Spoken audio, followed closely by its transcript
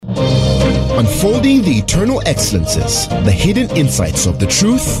unfolding the eternal excellences, the hidden insights of the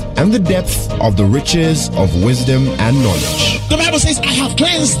truth, and the depth of the riches of wisdom and knowledge. The Bible says, I have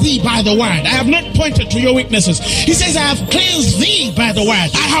cleansed thee by the word. I have not pointed to your weaknesses. He says, I have cleansed thee by the word.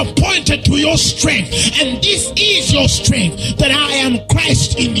 I have pointed to your strength. And this is your strength, that I am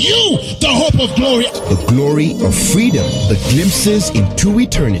Christ in you, the hope of glory. The glory of freedom, the glimpses into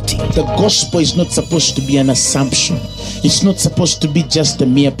eternity. The gospel is not supposed to be an assumption. It's not supposed to be just a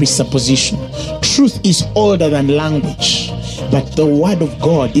mere presupposition. Truth is older than language, but the word of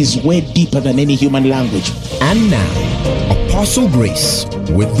God is way deeper than any human language. And now, Apostle Grace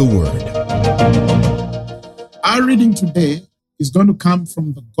with the Word. Our reading today is going to come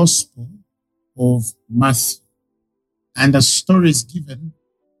from the Gospel of Matthew. And a story is given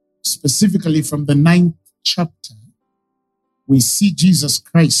specifically from the 9th chapter. We see Jesus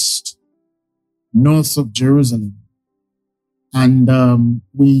Christ north of Jerusalem. And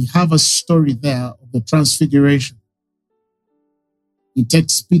we have a story there of the transfiguration. He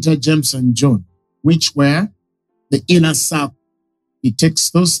takes Peter, James, and John, which were the inner circle. He takes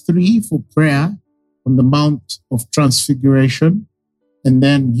those three for prayer on the Mount of Transfiguration. And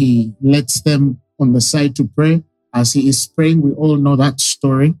then he lets them on the side to pray. As he is praying, we all know that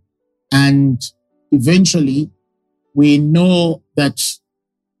story. And eventually, we know that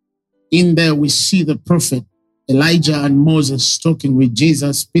in there we see the prophet Elijah and Moses talking with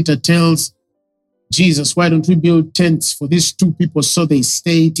Jesus. Peter tells Jesus, why don't we build tents for these two people so they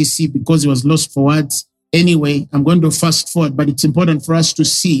stay, etc., because he was lost for words. Anyway, I'm going to fast forward, but it's important for us to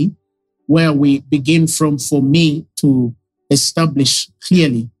see where we begin from for me to establish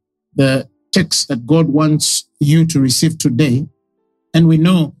clearly the text that God wants you to receive today. And we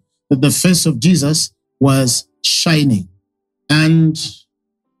know that the face of Jesus was shining. And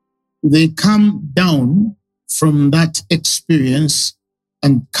they come down from that experience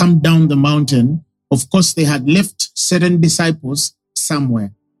and come down the mountain. Of course, they had left certain disciples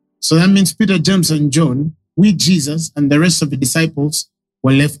somewhere. So that means Peter, James, and John with Jesus and the rest of the disciples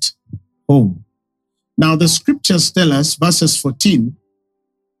were left home. Now, the scriptures tell us, verses 14,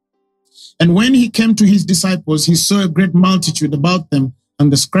 and when he came to his disciples, he saw a great multitude about them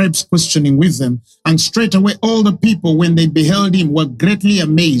and the scribes questioning with them. And straightway all the people, when they beheld him, were greatly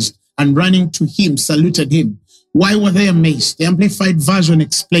amazed and running to him, saluted him. Why were they amazed? The Amplified Version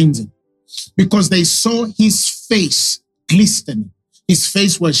explains it. Because they saw his face glistening. His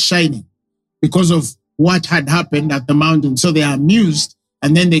face was shining because of what had happened at the mountain. So they are amused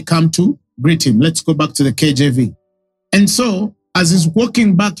and then they come to greet him. Let's go back to the KJV. And so as he's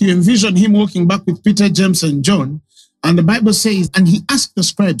walking back, you envision him walking back with Peter, James, and John. And the Bible says, and he asked the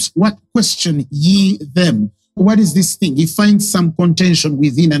scribes, what question ye them? What is this thing? He finds some contention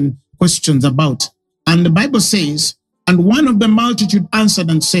within and questions about. And the Bible says, and one of the multitude answered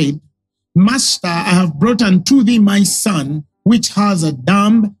and said, Master, I have brought unto thee my son, which has a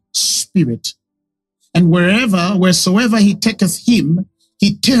dumb spirit. And wheresoever he taketh him,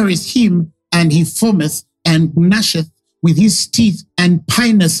 he teareth him, and he foameth, and gnasheth with his teeth, and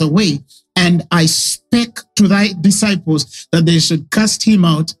pineth away. And I spake to thy disciples that they should cast him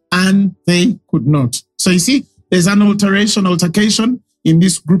out, and they could not. So you see, there's an altercation in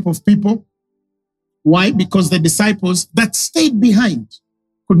this group of people. Why? Because the disciples that stayed behind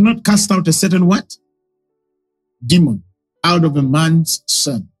could not cast out a certain what? Demon out of a man's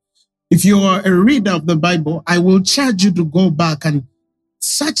son. If you are a reader of the Bible, I will charge you to go back and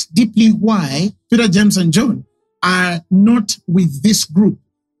search deeply why Peter, James, and John are not with this group.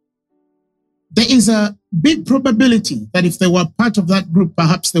 There is a big probability that if they were part of that group,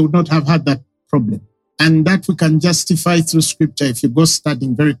 perhaps they would not have had that problem. And that we can justify through scripture. If you go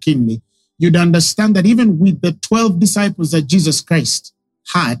studying very keenly, you'd understand that even with the 12 disciples that Jesus Christ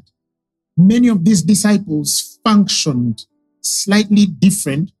had, many of these disciples functioned slightly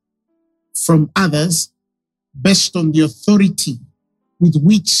different from others based on the authority with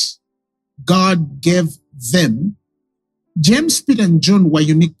which God gave them. James, Peter, and John were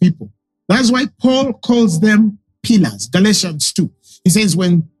unique people. That's why Paul calls them pillars. Galatians 2. He says,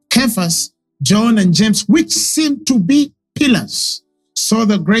 when Cephas, John, and James, which seemed to be pillars, saw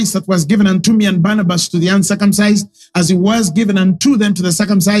the grace that was given unto me and Barnabas to the uncircumcised, as it was given unto them to the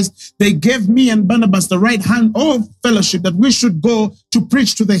circumcised, they gave me and Barnabas the right hand of fellowship, that we should go to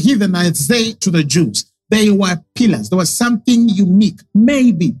preach to the heathen as they to the Jews. They were pillars. There was something unique.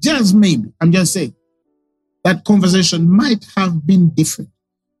 Maybe, just maybe, I'm just saying, that conversation might have been different.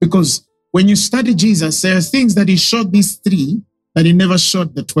 Because when you study Jesus, there are things that he showed these three that he never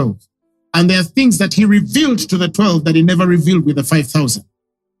showed the 12. And there are things that he revealed to the 12 that he never revealed with the 5,000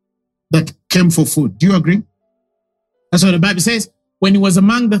 that came for food. Do you agree? That's what the Bible says. When he was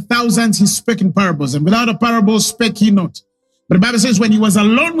among the thousands, he spake in parables, and without a parable spake he not. But the Bible says when he was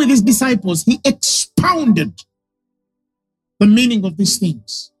alone with his disciples, he expounded the meaning of these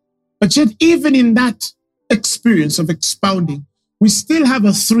things. But yet, even in that experience of expounding, we still have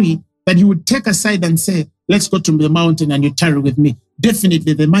a three that he would take aside and say, let's go to the mountain and you tarry with me.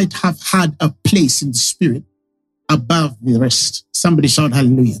 Definitely, they might have had a place in the spirit above the rest. Somebody shout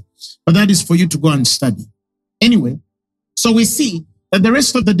hallelujah. But that is for you to go and study. Anyway, so we see that the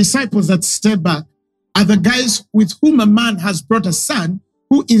rest of the disciples that stay back are the guys with whom a man has brought a son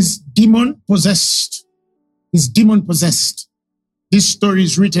who is demon-possessed. He's demon-possessed. This story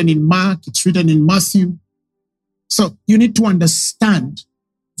is written in Mark, it's written in Matthew. So you need to understand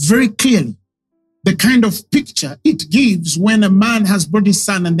very clearly the kind of picture it gives when a man has brought his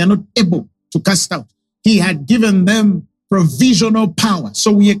son and they're not able to cast out. He had given them provisional power.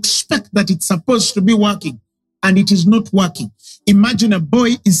 So we expect that it's supposed to be working and it is not working. Imagine a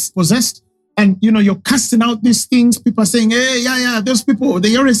boy is possessed and, you're casting out these things. People are saying, hey, those people,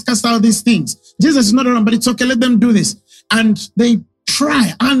 they always cast out these things. Jesus is not around, but it's okay. Let them do this. And they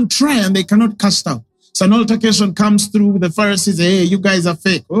try and they cannot cast out. So an altercation comes through. The Pharisees say, hey, you guys are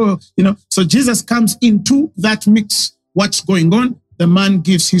fake. So Jesus comes into that mix. What's going on? The man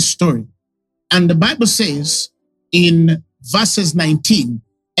gives his story. And the Bible says in verses 19,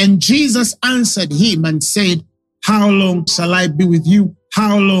 and Jesus answered him and said, how long shall I be with you?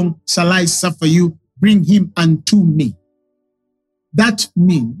 How long shall I suffer you? Bring him unto me. That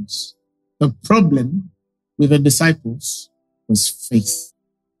means the problem with the disciples was faith.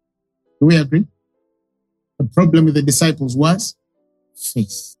 Do we agree? The problem with the disciples was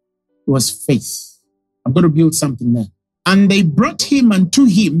faith. It was faith. I'm going to build something there. And they brought him unto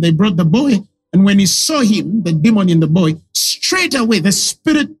him. They brought the boy. And when he saw him, the demon in the boy, straight away the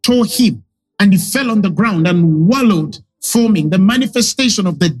spirit tore him. And he fell on the ground and wallowed, foaming. The manifestation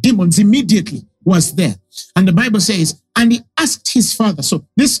of the demons immediately was there. And the Bible says, and he asked his father. So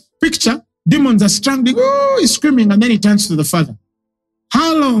this picture, demons are strangling, he's screaming. And then he turns to the father.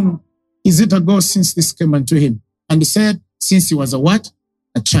 How long is it ago since this came unto him? And he said, since he was a what?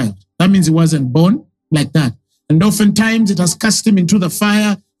 A child. That means he wasn't born like that. And oftentimes it has cast him into the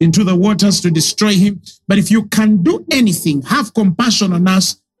fire, into the waters to destroy him. But if you can do anything, have compassion on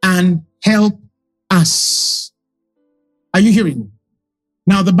us and help us. Are you hearing?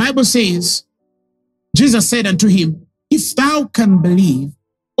 Now the Bible says, Jesus said unto him, if thou can believe,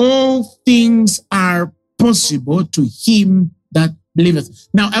 all things are possible to him that believeth.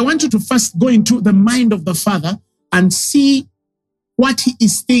 Now, I want you to first go into the mind of the Father and see what he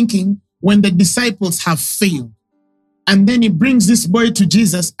is thinking when the disciples have failed. And then he brings this boy to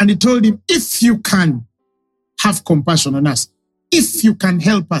Jesus and he told him, if you can have compassion on us, if you can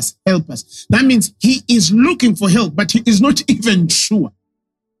help us, help us. That means he is looking for help, but he is not even sure.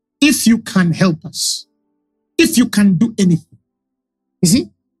 If you can help us, if you can do anything. You see,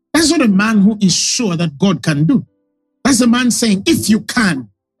 that's not a man who is sure that God can do. That's a man saying, if you can,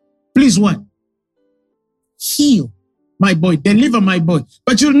 please what? Heal my boy, deliver my boy.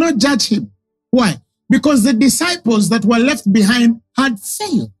 But you'll not judge him. Why? Because the disciples that were left behind had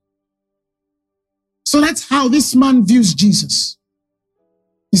failed. So that's how this man views Jesus.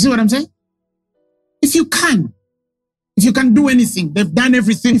 You see what I'm saying? If you can do anything, they've done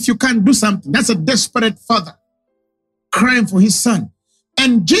everything. If you can do something, that's a desperate father crying for his son.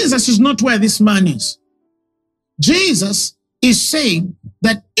 And Jesus is not where this man is. Jesus is saying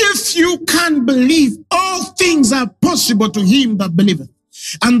that if you can believe, all things are possible to him that believeth.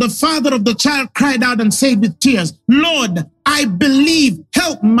 And the father of the child cried out and said with tears, Lord, I believe,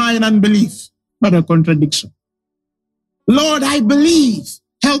 help mine unbelief. What a contradiction. Lord, I believe,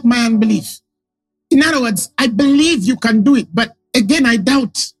 help my unbelief. In other words, I believe you can do it, but again, I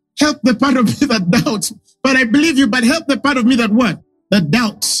doubt. Help the part of me that doubts. But I believe you, but help the part of me that what? That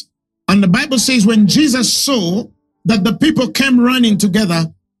doubts. And the Bible says when Jesus saw that the people came running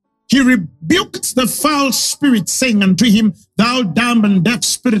together, he rebuked the foul spirit, saying unto him, thou dumb and deaf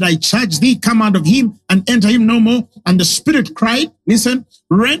spirit, I charge thee, come out of him and enter him no more. And the spirit cried, listen,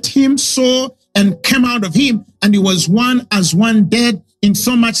 rent him sore and came out of him. And he was one as one dead, in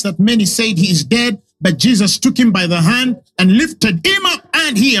so much that many said he is dead. But Jesus took him by the hand and lifted him up,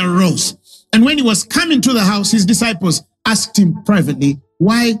 and he arose. And when he was coming to the house, his disciples asked him privately,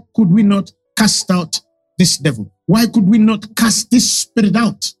 why could we not cast out this devil? Why could we not cast this spirit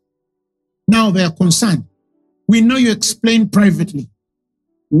out? Now they are concerned. We know you explained privately.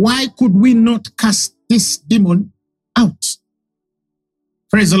 Why could we not cast this demon out?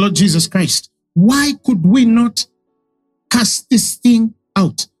 Praise the Lord Jesus Christ. Why could we not cast this thing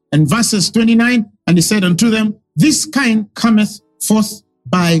out? And verses 29, and he said unto them, this kind cometh forth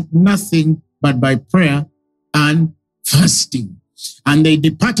by nothing but by prayer and fasting. And they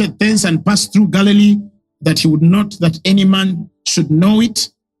departed thence and passed through Galilee, that he would not that any man should know it,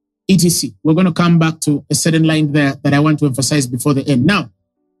 etc. We're going to come back to a certain line there that I want to emphasize before the end. Now,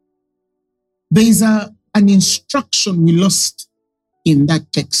 there is an instruction we lost in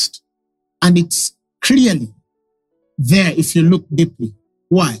that text, and it's clearly there if you look deeply.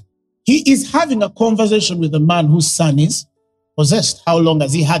 Why? He is having a conversation with a man whose son is possessed. How long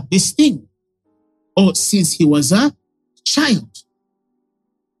has he had this thing? Oh, since he was a child.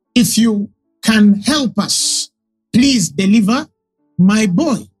 If you can help us, please deliver my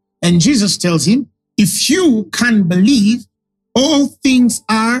boy. And Jesus tells him, if you can believe, all things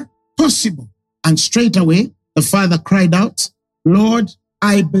are possible. And straight away, the father cried out, Lord,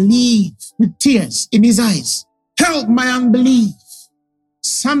 I believe, with tears in his eyes. Help my unbelief.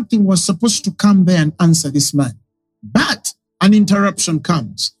 Something was supposed to come there and answer this man. But an interruption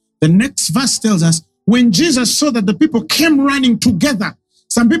comes. The next verse tells us, when Jesus saw that the people came running together,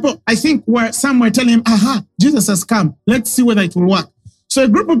 some people, I think, some were telling him, aha, Jesus has come. Let's see whether it will work. So a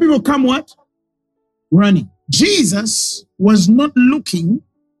group of people come what? Running. Jesus was not looking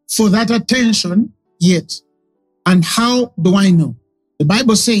for that attention yet. And how do I know? The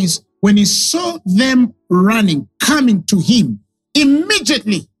Bible says, when he saw them running, coming to him,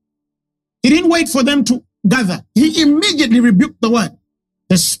 immediately, he didn't wait for them to gather. He immediately rebuked the what?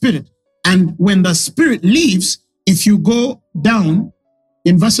 The spirit. And when the spirit leaves, if you go down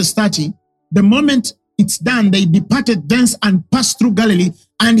in verses 30, the moment it's done, they departed thence and passed through Galilee,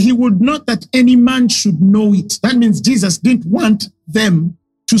 and he would not that any man should know it. That means Jesus didn't want them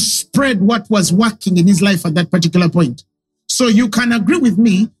to spread what was working in his life at that particular point. So you can agree with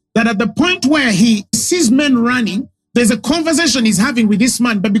me that at the point where he sees men running, there's a conversation he's having with this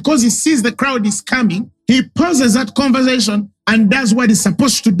man, but because he sees the crowd is coming, he pauses that conversation and does what he's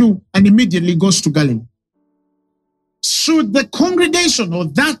supposed to do and immediately goes to Galilee. Should the congregation or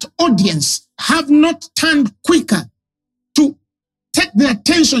that audience have not turned quicker to take the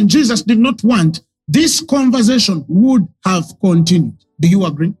attention Jesus did not want, this conversation would have continued. Do you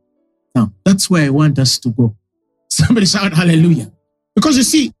agree? Now, that's where I want us to go. Somebody shout hallelujah. Because you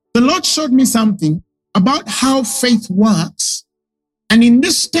see, the Lord showed me something about how faith works. And in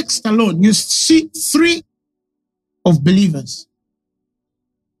this text alone, you see three of believers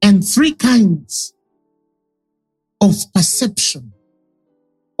and three kinds of perception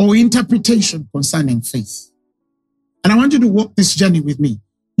or interpretation concerning faith. And I want you to walk this journey with me.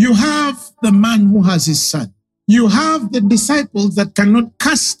 You have the man who has his son. You have the disciples that cannot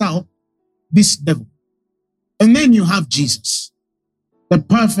cast out this devil. And then you have Jesus, the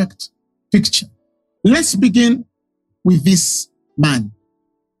perfect picture. Let's begin with this man.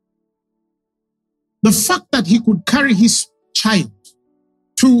 The fact that he could carry his child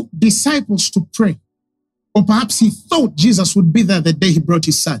to disciples to pray, or perhaps he thought Jesus would be there the day he brought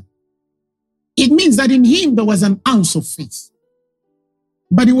his son. It means that in him there was an ounce of faith.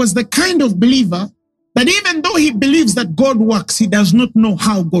 But he was the kind of believer that even though he believes that God works, he does not know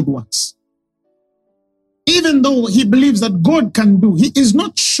how God works. Even though he believes that God can do, he is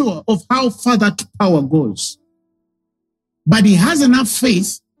not sure of how far that power goes. But he has enough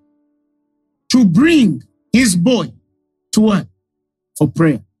faith to bring his boy to what? For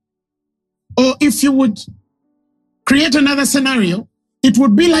prayer. Or if you would create another scenario, it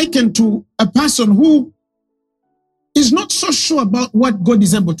would be likened to a person who is not so sure about what God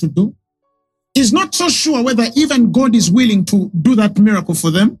is able to do, is not so sure whether even God is willing to do that miracle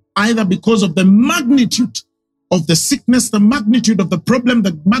for them, either because of the magnitude of the sickness, the magnitude of the problem,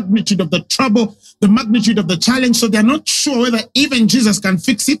 the magnitude of the trouble, the magnitude of the challenge. So they're not sure whether even Jesus can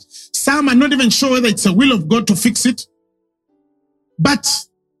fix it. Some are not even sure whether it's the will of God to fix it. But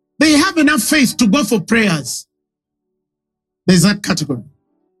they have enough faith to go for prayers. There's that category.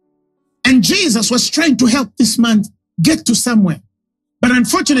 And Jesus was trying to help this man get to somewhere. But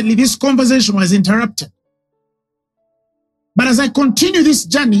unfortunately, this conversation was interrupted. But as I continue this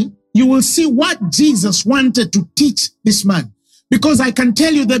journey, you will see what Jesus wanted to teach this man. Because I can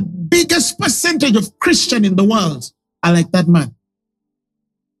tell you the biggest percentage of Christians in the world are like that man.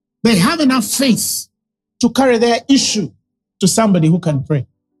 They have enough faith to carry their issue to somebody who can pray.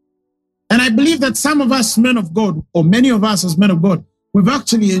 And I believe that some of us men of God, or many of us as men of God, we've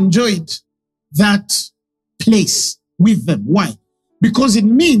actually enjoyed that place with them. Why? Because it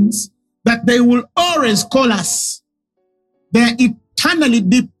means that they will always call us. They're eternally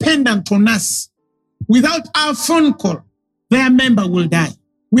dependent on us. Without our phone call, their member will die.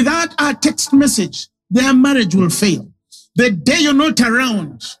 Without our text message, their marriage will fail. The day you're not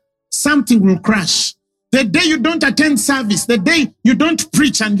around, something will crash. The day you don't attend service, the day you don't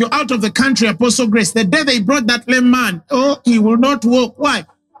preach and you're out of the country, Apostle Grace, the day they brought that lame man, oh, he will not walk. Why?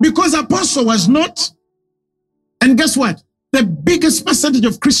 Because Apostle was not. And guess what? The biggest percentage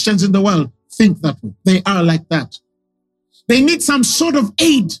of Christians in the world think that way. They are like that. They need some sort of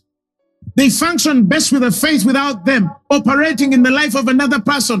aid. They function best with a faith without them operating in the life of another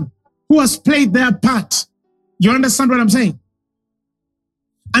person who has played their part. You understand what I'm saying?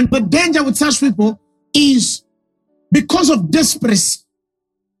 And the danger with such people is because of desperation,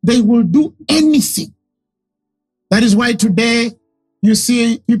 they will do anything. That is why today you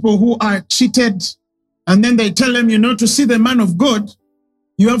see people who are cheated and then they tell them, to see the man of God,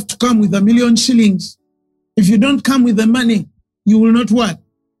 you have to come with 1 million shillings. If you don't come with the money, you will not what?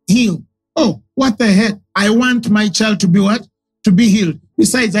 Heal. Oh, what the heck? I want my child to be what? To be healed.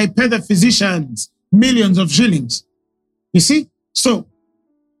 Besides, I pay the physicians millions of shillings. You see? So,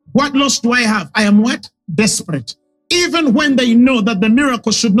 what loss do I have? I am what? Desperate. Even when they know that the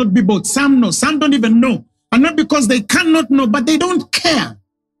miracle should not be bought. Some know, some don't even know. And not because they cannot know, but they don't care.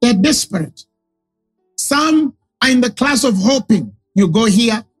 They're desperate. Some are in the class of hoping. You go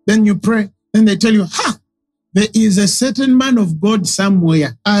here, then you pray, then they tell you, there is a certain man of God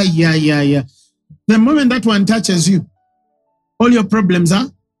somewhere. The moment that one touches you, all your problems are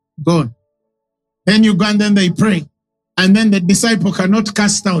gone. Then you go and then they pray. And then the disciple cannot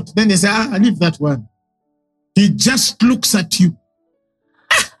cast out. Then they say, I leave that one. He just looks at you.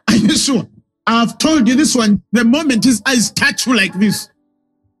 Are you sure? I've told you this one. The moment his eyes touch you like this,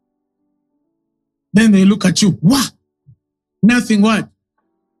 then they look at you. What? Nothing what?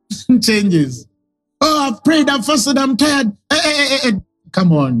 Changes. Oh, I've prayed, I've fasted, I'm tired.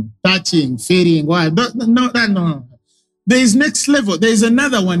 Come on. Touching, feeding, what? No. There is next level. There is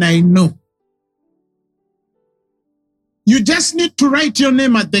another one I know. You just need to write your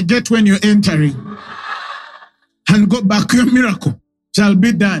name at the gate when you're entering. And go back. Your miracle shall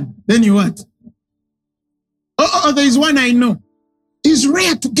be done. Then you what? Oh, there is one I know. It's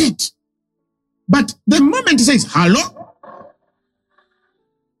rare to get. But the moment he says, hello?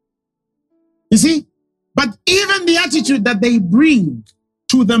 You see? But even the attitude that they bring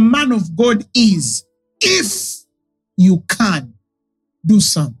to the man of God is, if you can, do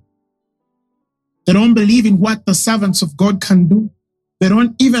some. They don't believe in what the servants of God can do. They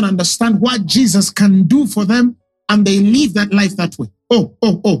don't even understand what Jesus can do for them. And they live that life that way.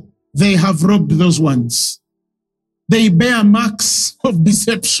 Oh. They have robbed those ones. They bear marks of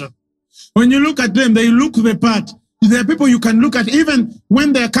deception. When you look at them, they look the part. There are people you can look at, even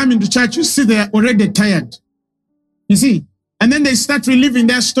when they're coming to church, you see they're already tired. You see? And then they start reliving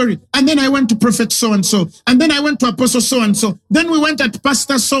their story. And then I went to prophet so-and-so. And then I went to apostle so-and-so. Then we went at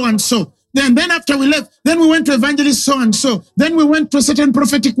pastor so-and-so. Then after we left, then we went to evangelist so-and-so. Then we went to a certain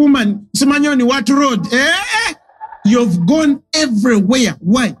prophetic woman, Simanyoni, what road? You've gone everywhere.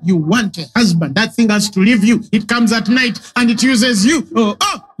 Why? You want a husband. That thing has to leave you. It comes at night and it uses you. Oh,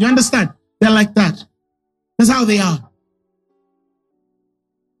 you understand? They're like that. That's how they are.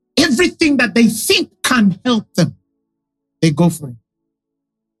 Everything that they think can help them, they go for it.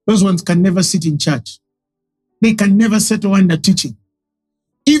 Those ones can never sit in church. They can never settle under teaching.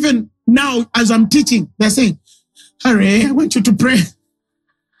 Even now, as I'm teaching, they're saying, Harry, I want you to pray.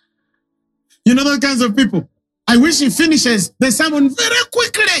 You know those kinds of people. I wish he finishes the sermon very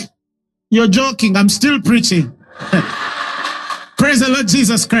quickly. You're joking. I'm still preaching. Praise the Lord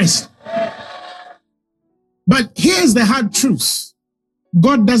Jesus Christ. But here's the hard truth.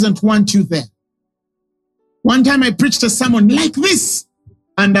 God doesn't want you there. One time I preached a sermon like this,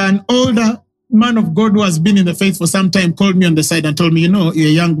 and an older man of God who has been in the faith for some time called me on the side and told me, you're a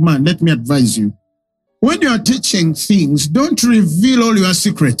young man, let me advise you. When you are teaching things, don't reveal all your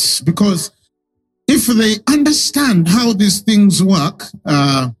secrets, because if they understand how these things work,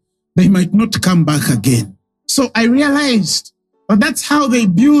 they might not come back again. So I realized that's how they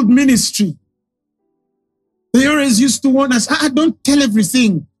build ministry. They always used to warn us, don't tell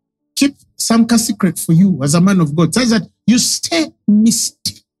everything. Keep some secret for you as a man of God. Says that you stay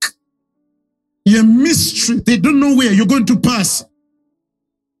mystic. You're mystery. They don't know where you're going to pass.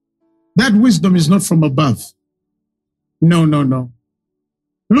 That wisdom is not from above. No.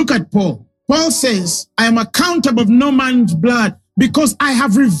 Look at Paul. Paul says, I am accountable of no man's blood because I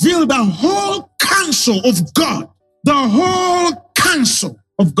have revealed the whole counsel of God. The whole counsel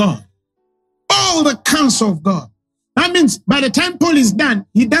of God. All the counsel of God. That means by the time Paul is done,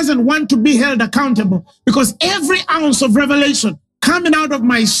 he doesn't want to be held accountable, because every ounce of revelation coming out of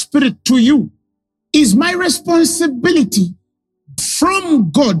my spirit to you is my responsibility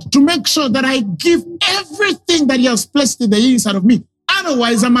from God to make sure that I give everything that he has placed in the inside of me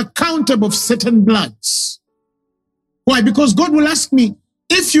Otherwise, I'm accountable for certain bloods. Why? Because God will ask me,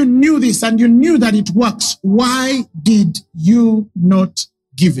 if you knew this and you knew that it works, why did you not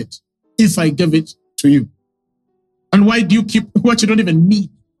give it if I gave it to you? And why do you keep what you don't even need?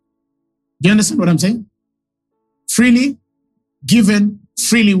 Do you understand what I'm saying? Freely given,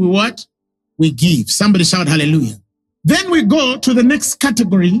 freely we what? We give. Somebody shout hallelujah. Then we go to the next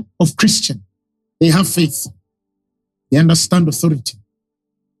category of Christian. They have faith. They understand authority.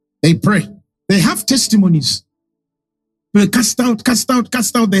 They pray. They have testimonies. They cast out.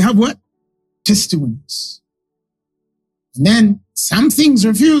 They have what? Testimonies. And then some things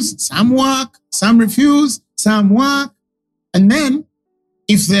refuse, some work, some refuse, some work. And then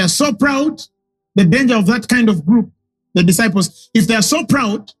if they are so proud, the danger of that kind of group, the disciples, if they are so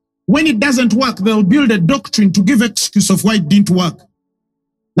proud, when it doesn't work, they'll build a doctrine to give excuse of why it didn't work.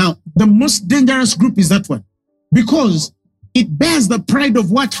 Now, the most dangerous group is that one, because it bears the pride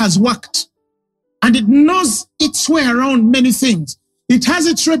of what has worked, and it knows its way around many things. It has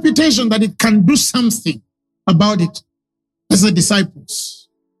its reputation that it can do something about it as the disciples.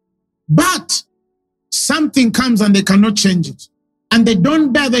 But something comes and they cannot change it. And they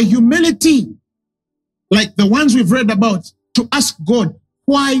don't bear the humility, like the ones we've read about, to ask God,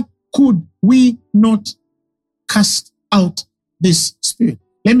 why could we not cast out this spirit?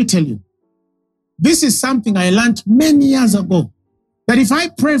 Let me tell you, this is something I learned many years ago, that if I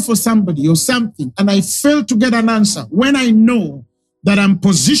pray for somebody or something and I fail to get an answer, when I know that I'm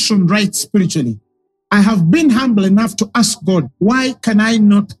positioned right spiritually, I have been humble enough to ask God, why can I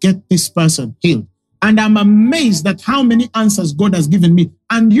not get this person healed? And I'm amazed at how many answers God has given me.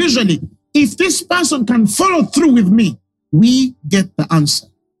 And usually, if this person can follow through with me, we get the answer.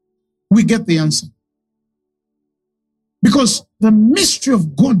 We get the answer. Because the mystery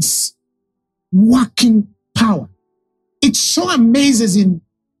of God's working power, it so amazes in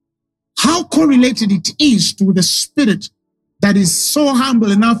how correlated it is to the spirit that is so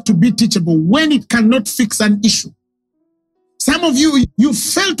humble enough to be teachable when it cannot fix an issue. Some of you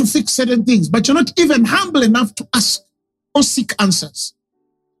fail to fix certain things, but you're not even humble enough to ask or seek answers.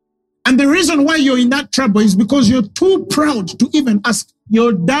 And the reason why you're in that trouble is because you're too proud to even ask.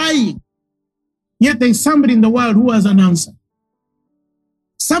 You're dying. Yet there's somebody in the world who has an answer.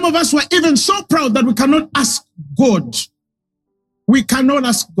 Some of us were even so proud that we cannot ask God. We cannot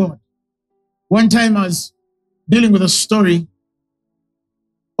ask God. One time I was dealing with a story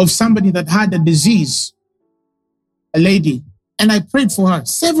of somebody that had a disease, a lady, and I prayed for her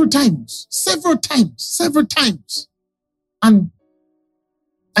several times. And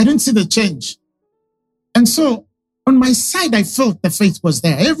I didn't see the change. And so on my side, I felt the faith was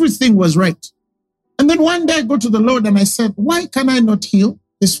there. Everything was right. And then one day I go to the Lord and I said, why can I not heal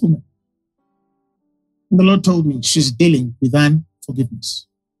this woman? And the Lord told me she's dealing with unforgiveness.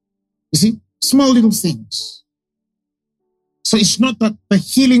 You see, small little things. So it's not that the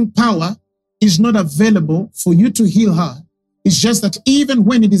healing power is not available for you to heal her. It's just that even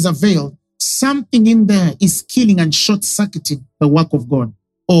when it is availed, something in there is killing and short-circuiting the work of God.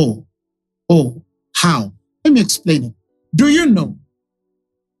 Oh, how? Let me explain it. Do you know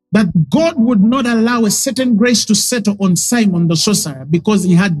that God would not allow a certain grace to settle on Simon the sorcerer because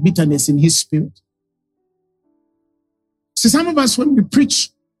he had bitterness in his spirit? See, some of us, when we preach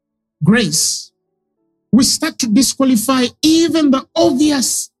grace, we start to disqualify even the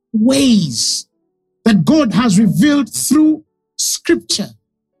obvious ways that God has revealed through Scripture.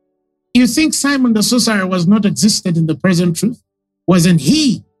 You think Simon the sorcerer was not existed in the present truth? Wasn't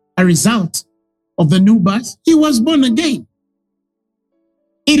he a result of the new birth? He was born again.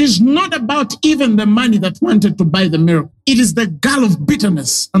 It is not about even the money that wanted to buy the miracle. It is the gall of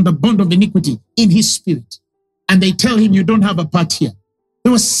bitterness and the bond of iniquity in his spirit. And they tell him, you don't have a part here.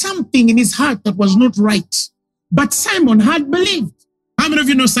 There was something in his heart that was not right. But Simon had believed. How many of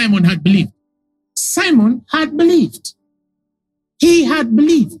you know Simon had believed? Simon had believed. He had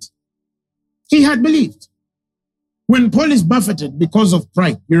believed. He had believed. When Paul is buffeted because of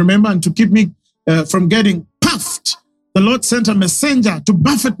pride, you remember, and to keep me from getting puffed, the Lord sent a messenger to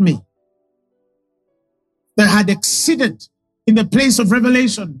buffet me that had exceeded in the place of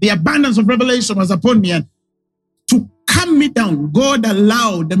revelation. The abundance of revelation was upon me, and to calm me down, God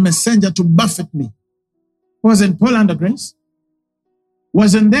allowed the messenger to buffet me. Wasn't Paul under grace?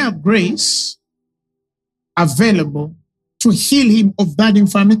 Wasn't there grace available to heal him of that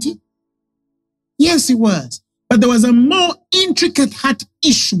infirmity? Yes, he was. But there was a more intricate heart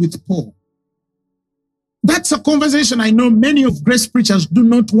issue with Paul. That's a conversation I know many of grace preachers do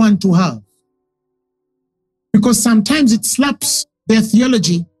not want to have. Because sometimes it slaps their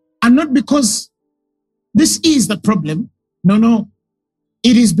theology, and not because this is the problem. No.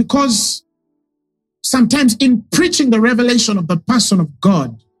 It is because sometimes in preaching the revelation of the person of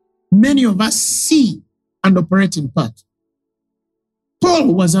God, many of us see and operate in part.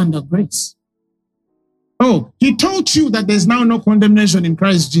 Paul was under grace. Oh, he taught you that there's now no condemnation in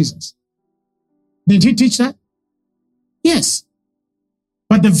Christ Jesus. Did he teach that? Yes.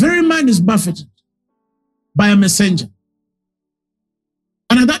 But the very man is buffeted by a messenger.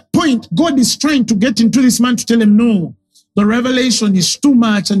 And at that point, God is trying to get into this man to tell him, no, the revelation is too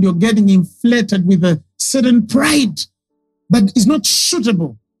much and you're getting inflated with a certain pride that is not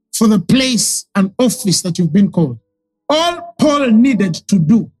suitable for the place and office that you've been called. All Paul needed to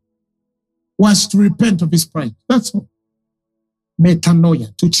do was to repent of his pride. That's all.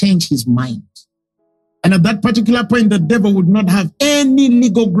 Metanoia, to change his mind. And at that particular point, the devil would not have any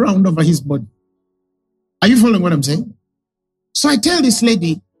legal ground over his body. Are you following what I'm saying? So I tell this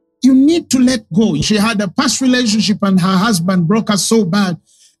lady, you need to let go. She had a past relationship and her husband broke her so bad.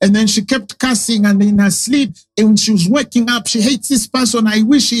 And then she kept cussing, and in her sleep, and when she was waking up, she hates this person. I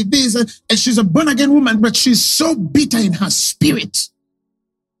wish she this. And she's a born-again woman, but she's so bitter in her spirit.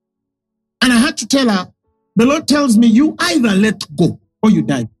 And I had to tell her, the Lord tells me, you either let go or you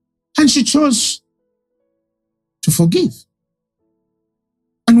die. And she chose to forgive.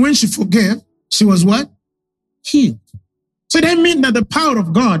 And when she forgave, she was what? Healed. So it didn't mean that the power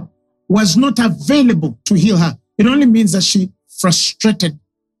of God was not available to heal her. It only means that she frustrated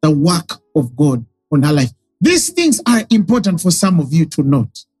the work of God on her life. These things are important for some of you to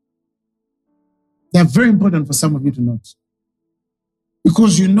note. They are very important for some of you to note.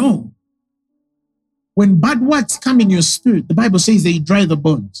 Because you know, when bad words come in your spirit, the Bible says they dry the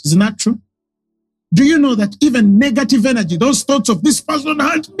bones. Isn't that true? Do you know that even negative energy, those thoughts of this person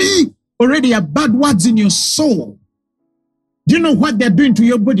hurt me, already are bad words in your soul? Do you know what they're doing to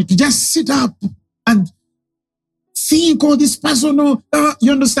your body? To just sit up and think, oh, this person,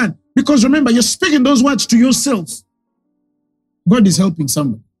 you understand? Because remember, you're speaking those words to yourself. God is helping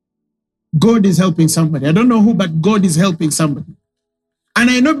somebody. God is helping somebody. I don't know who, but God is helping somebody. And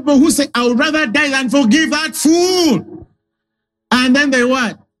I know people who say, I would rather die than forgive that fool. And then they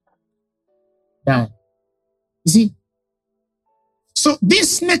what? Die. You see? So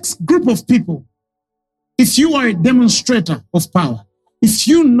this next group of people, if you are a demonstrator of power, if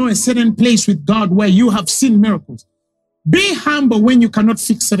you know a certain place with God where you have seen miracles, be humble when you cannot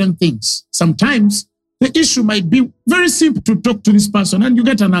fix certain things. Sometimes the issue might be very simple to talk to this person and you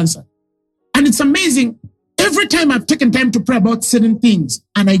get an answer. And it's amazing. Every time I've taken time to pray about certain things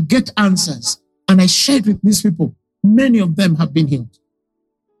and I get answers and I share it with these people, many of them have been healed.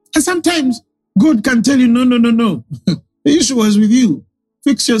 And sometimes God can tell you, no. The issue was with you.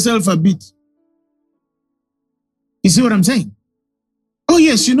 Fix yourself a bit. You see what I'm saying? Oh,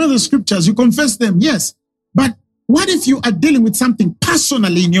 yes, you know the scriptures. You confess them. Yes. But what if you are dealing with something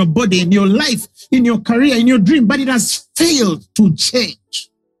personally in your body, in your life, in your career, in your dream, but it has failed to change?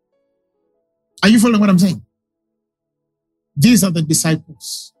 Are you following what I'm saying? These are the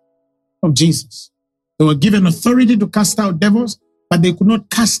disciples of Jesus. They were given authority to cast out devils, but they could not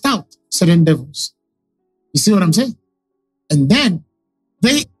cast out certain devils. You see what I'm saying? And then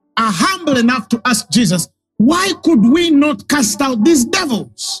they are humble enough to ask Jesus, why could we not cast out these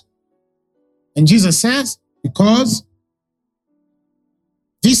devils? And Jesus says, because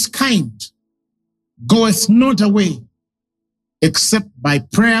this kind goeth not away except by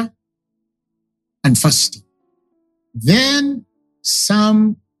prayer and fasting. Then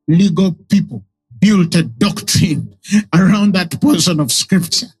some legal people built a doctrine around that portion of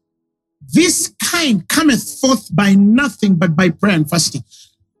scripture. This kind cometh forth by nothing but by prayer and fasting.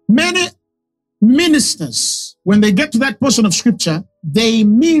 Many ministers, when they get to that portion of scripture, they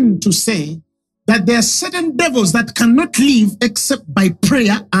mean to say that there are certain devils that cannot leave except by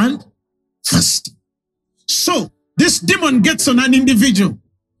prayer and fasting. So this demon gets on an individual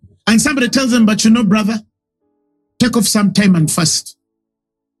and somebody tells them, but you know, brother, take off some time and fast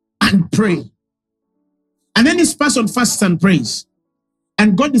and pray. And then this person fasts and prays.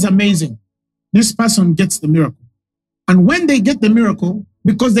 And God is amazing. This person gets the miracle. And when they get the miracle,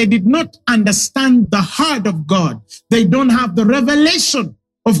 because they did not understand the heart of God, they don't have the revelation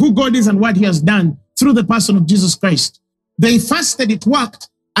of who God is and what he has done through the person of Jesus Christ. They fasted, it worked,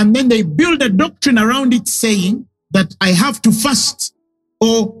 and then they build a doctrine around it saying that I have to fast,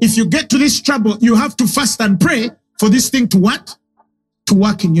 or if you get to this trouble, you have to fast and pray for this thing to what? To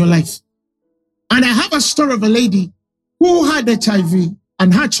work in your life. And I have a story of a lady who had HIV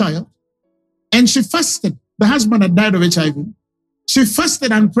and her child, and she fasted. The husband had died of HIV. She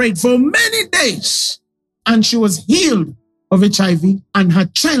fasted and prayed for many days, and she was healed of HIV, and her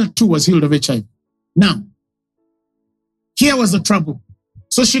child too was healed of HIV. Now, here was the trouble.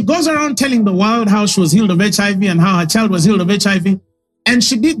 So she goes around telling the world how she was healed of HIV and how her child was healed of HIV. And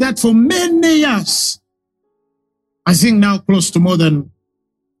she did that for many years. I think now close to more than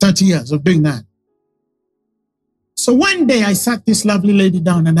 30 years of doing that. So one day I sat this lovely lady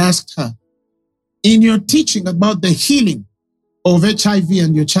down and asked her, in your teaching about the healing of HIV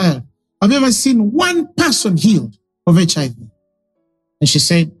and your child, have you ever seen one person healed of HIV? And she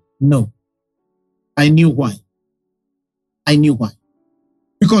said, no. I knew why. I knew why.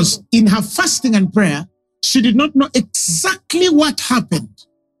 Because in her fasting and prayer, she did not know exactly what happened.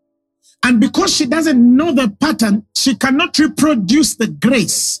 And because she doesn't know the pattern, she cannot reproduce the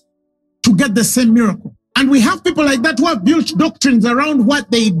grace to get the same miracle. And we have people like that who have built doctrines around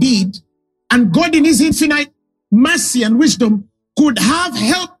what they did, and God in his infinite mercy and wisdom could have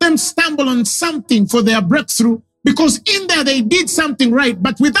helped them stumble on something for their breakthrough, because in there they did something right,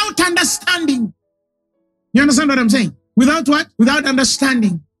 but without understanding. You understand what I'm saying? Without what? Without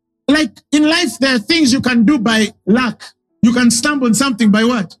understanding. Like in life, there are things you can do by luck. You can stumble on something by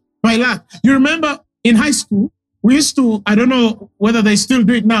what? By luck. You remember in high school, we used to, I don't know whether they still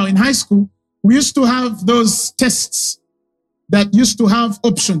do it now, in high school, we used to have those tests that used to have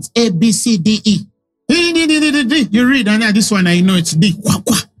options, A, B, C, D, E. You read, and this one I know it's D.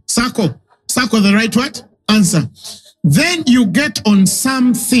 Circle the right what? Answer. Then you get on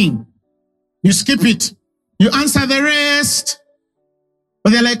something. You skip it. You answer the rest.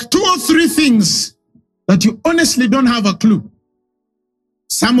 But there are like 2 or 3 things that you honestly don't have a clue.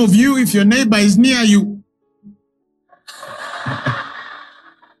 Some of you, if your neighbor is near you,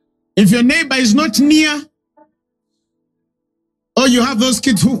 if your neighbor is not near, or you have those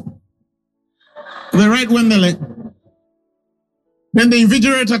kids who, the right when they're like, then the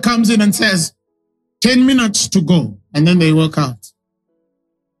invigilator comes in and says, 10 minutes to go, and then they walk out.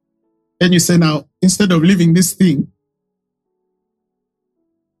 Then you say, now, instead of leaving this thing,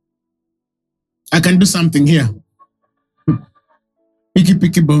 I can do something here. Picky,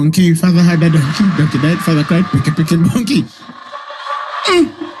 picky, bonky, father had a donkey died, father cried, picky, picky, bonky.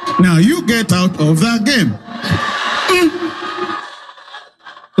 Now you get out of that game.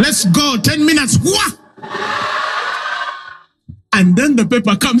 Let's go, 10 minutes. Wah! And then the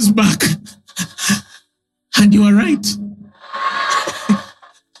paper comes back. And you are right.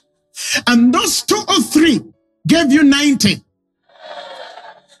 And those 2 or 3 gave you 90.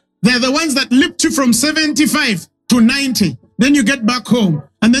 They're the ones that lift you from 75 to 90. Then you get back home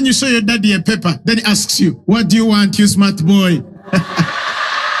and then you show your daddy a paper. Then he asks you, what do you want, you smart boy?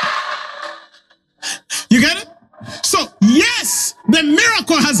 You get it? So, yes, the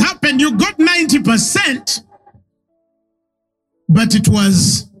miracle has happened. You got 90%, but it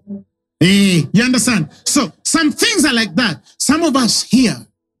was, you understand? So, some things are like that. Some of us here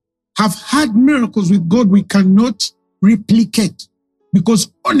have had miracles with God we cannot replicate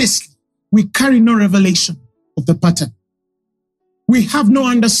because, honestly, we carry no revelation of the pattern. We have no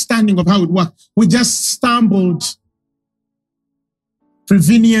understanding of how it works. We just stumbled.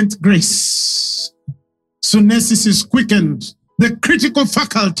 Prevenient grace. Sunesis is quickened. The critical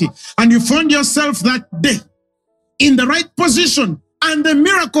faculty. And you found yourself that day in the right position. And the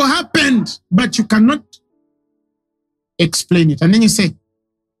miracle happened. But you cannot explain it. And then you say,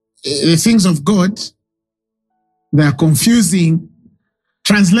 the things of God, they are confusing.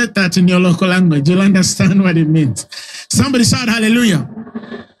 Translate that in your local language. You'll understand what it means. Somebody shout hallelujah.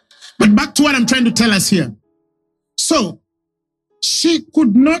 But back to what I'm trying to tell us here. So, she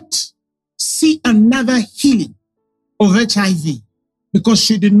could not see another healing of HIV because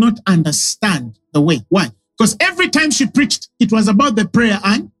she did not understand the way. Why? Because every time she preached, it was about the prayer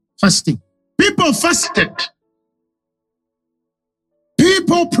and fasting. People fasted.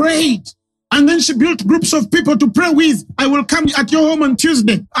 People prayed. And then she built groups of people to pray with. I will come at your home on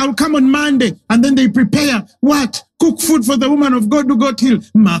Tuesday. I will come on Monday. And then they prepare what? Cook food for the woman of God who got healed.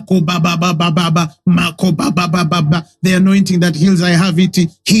 Mako baba baba baba. Mako baba baba baba. The anointing that heals, I have it.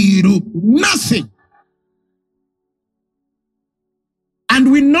 Hiru. Nothing.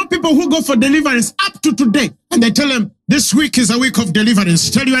 And we know people who go for deliverance up to today. And they tell them, this week is a week of deliverance.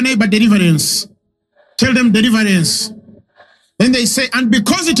 Tell your neighbor deliverance. Tell them deliverance. Then they say, and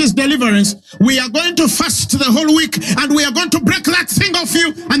because it is deliverance, we are going to fast the whole week and we are going to break that thing off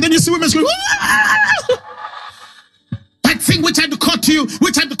you. And then you see women go, that thing which had caught you,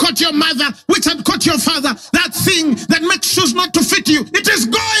 which had caught your mother, which had caught your father, that thing that makes shoes not to fit you, it is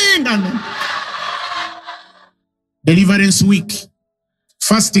going. And deliverance week,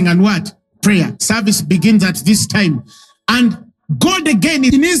 fasting and what? Prayer. Service begins at this time. And God again,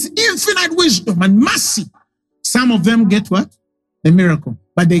 in his infinite wisdom and mercy, some of them get what? The miracle.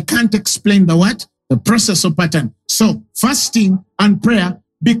 But they can't explain the what? The process or pattern. So fasting and prayer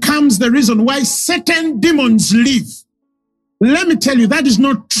becomes the reason why certain demons leave. Let me tell you, that is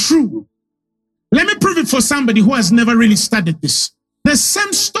not true. Let me prove it for somebody who has never really studied this. The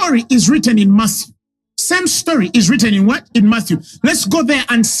same story is written in Matthew. Same story is written in what? In Matthew. Let's go there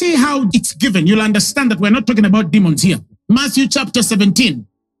and see how it's given. You'll understand that we're not talking about demons here. Matthew chapter 17.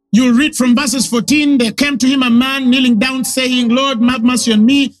 You'll read from verses 14. There came to him a man kneeling down saying, Lord, have mercy on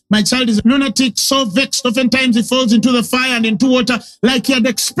me. My child is a lunatic, so vexed. Oftentimes he falls into the fire and into water, like he had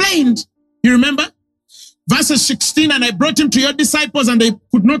explained. You remember? Verses 16, and I brought him to your disciples and they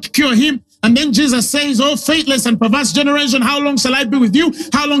could not cure him. And then Jesus says, oh, faithless and perverse generation, how long shall I be with you?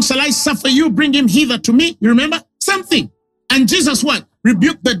 How long shall I suffer you? Bring him hither to me. You remember? Something. And Jesus what?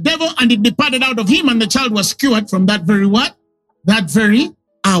 Rebuked the devil and it departed out of him and the child was cured from that very what? That very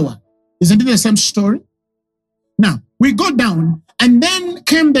hour. Isn't it the same story? Now, we go down and then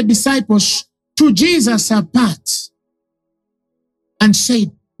came the disciples to Jesus apart and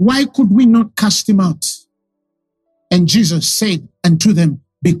said, why could we not cast him out? And Jesus said unto them,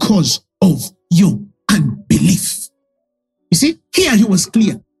 because of your unbelief. You see, here he was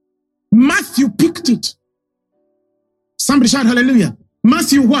clear. Matthew picked it. Somebody shout hallelujah.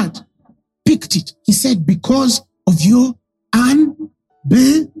 Matthew what? Picked it. He said, because of your unbelief.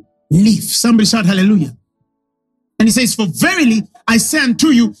 Somebody shout hallelujah. And he says, for verily I say unto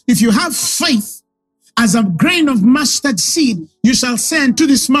you, if you have faith as a grain of mustard seed, you shall say unto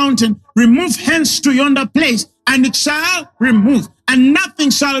this mountain, remove hence to yonder place, and it shall remove, and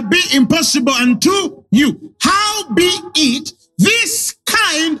nothing shall be impossible unto you. How be it this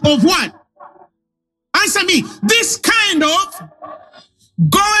kind of what? Answer me. This kind of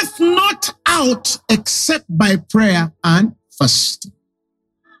goeth not out except by prayer and fasting.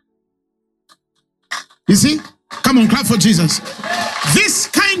 You see? Come on, clap for Jesus. This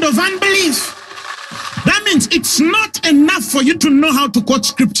kind of unbelief. That means it's not enough for you to know how to quote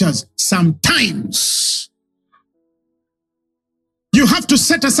scriptures. Sometimes you have to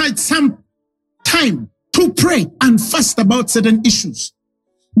set aside some time to pray and fast about certain issues.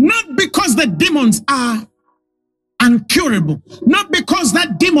 Not because the demons are uncurable, not because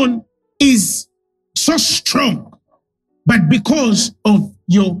that demon is so strong, but because of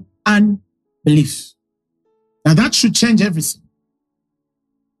your unbelief. Now that should change everything.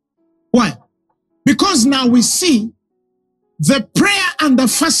 Why? Because now we see the prayer and the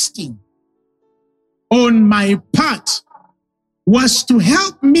fasting on my part was to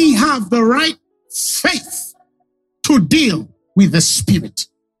help me have the right faith to deal with the spirit.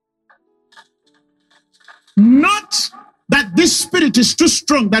 Not that this spirit is too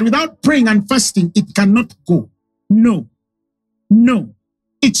strong, that without praying and fasting, it cannot go. No. No.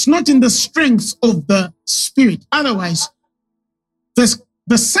 It's not in the strength of the spirit. Otherwise,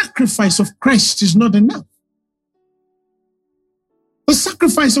 the sacrifice of Christ is not enough. The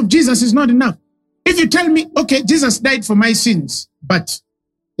sacrifice of Jesus is not enough. If you tell me, okay, Jesus died for my sins, but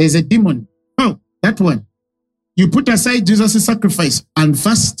there's a demon. Oh, that one. You put aside Jesus' sacrifice and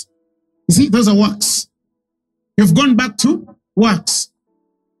fast. You see, those are works. You've gone back to works.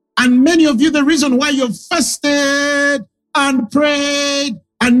 And many of you, the reason why you've fasted and prayed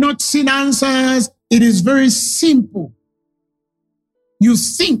and not seen answers, it is very simple. You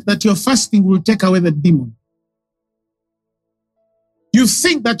think that your fasting will take away the demon. You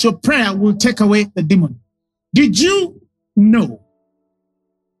think that your prayer will take away the demon. Did you know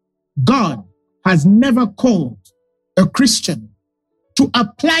God has never called a Christian to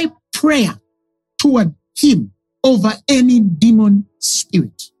apply prayer toward him over any demon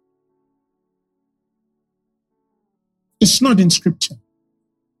spirit? It's not in scripture.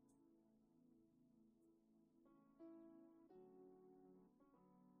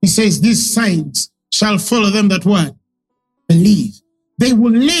 He says, these signs shall follow them that what? Believe. They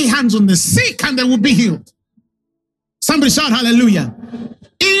will lay hands on the sick and they will be healed. Somebody shout hallelujah.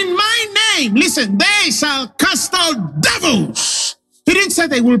 In my name, listen, they shall cast out devils. He didn't say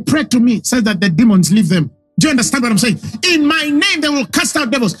they will pray to me. He said that the demons leave them. Do you understand what I'm saying? In my name, they will cast out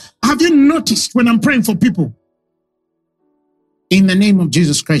devils. Have you noticed when I'm praying for people? In the name of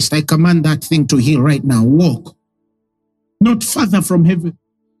Jesus Christ, I command that thing to heal right now. Walk. Not further from heaven.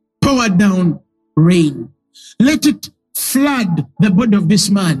 Pour down rain. Let it flood the body of this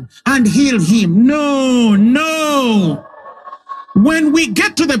man and heal him. No, no. When we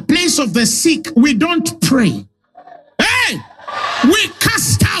get to the place of the sick, we don't pray. Hey, we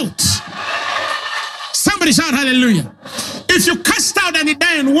cast out. Somebody shout hallelujah. If you cast out and it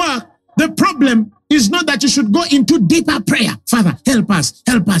doesn't work, the problem is not that you should go into deeper prayer. Father, help us,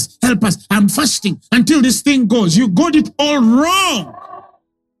 help us, help us. I'm fasting until this thing goes. You got it all wrong.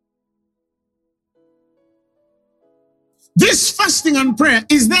 This fasting and prayer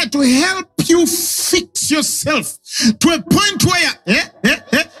is there to help you fix yourself to a point where,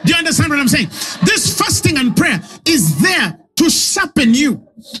 do you understand what I'm saying? This fasting and prayer is there to sharpen you,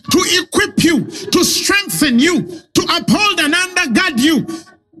 to equip you, to strengthen you, to uphold and undergird you.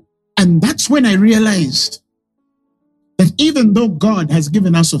 And that's when I realized that even though God has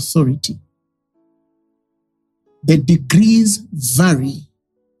given us authority, the degrees vary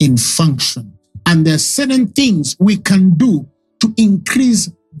in function. And there are certain things we can do to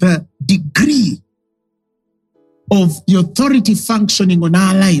increase the degree of the authority functioning on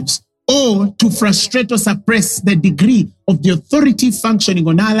our lives, or to frustrate or suppress the degree of the authority functioning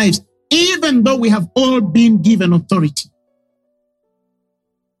on our lives, even though we have all been given authority.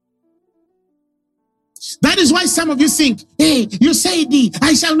 That is why some of you think, hey, you say,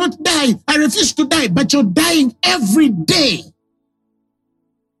 I shall not die. I refuse to die. But you're dying every day.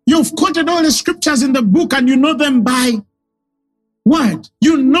 You've quoted all the scriptures in the book and you know them by word.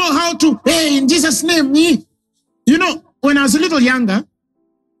 You know how to, hey, in Jesus' name. You know, when I was a little younger,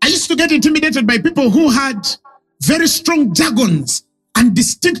 I used to get intimidated by people who had very strong jargons and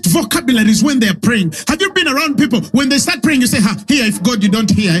distinct vocabularies when they're praying. Have you been around people, when they start praying, you say, here, if God you don't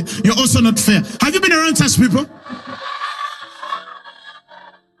hear, you're also not fair. Have you been around such people?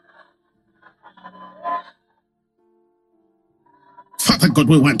 Father God,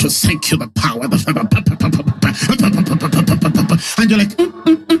 we want to thank you, the power, and you're like,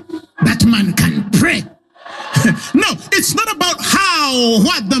 that man can pray. No, it's not about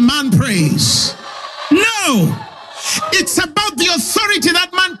what the man prays. No, it's about the authority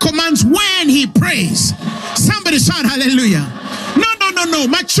that man commands when he prays. Somebody shout hallelujah. No,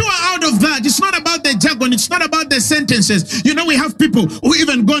 mature out of that. It's not about the jargon. It's not about the sentences. You know, we have people who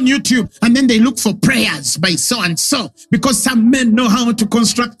even go on YouTube and then they look for prayers by so and so, because some men know how to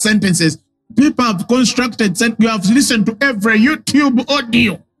construct sentences. People have constructed sentences. You have listened to every YouTube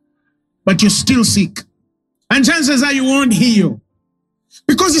audio, but you're still sick. And chances are you won't heal.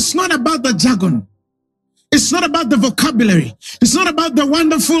 Because it's not about the jargon. It's not about the vocabulary. It's not about the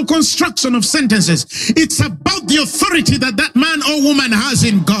wonderful construction of sentences. It's about the authority that that man or woman has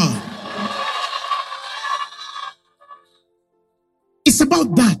in God. It's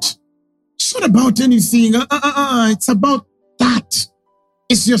about that. It's not about anything. It's about that.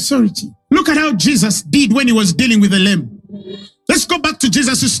 It's the authority. Look at how Jesus did when he was dealing with the lame. Let's go back to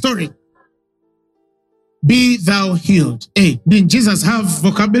Jesus' story. Be thou healed. Hey, didn't Jesus have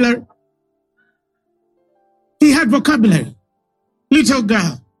vocabulary? He had vocabulary. Little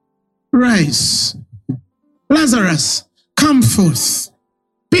girl, rise. Lazarus, come forth.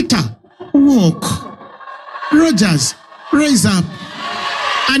 Peter, walk. Rogers, raise up.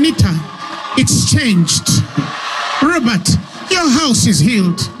 Anita, it's changed. Robert, your house is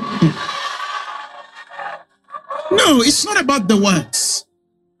healed. No, it's not about the words.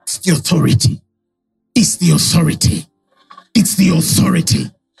 It's the authority. It's the authority. It's the authority.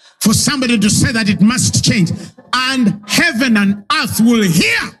 For somebody to say that it must change, and heaven and earth will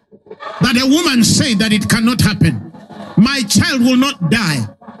hear that a woman said that it cannot happen. My child will not die.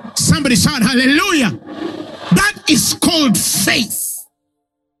 Somebody shout hallelujah. That is called faith.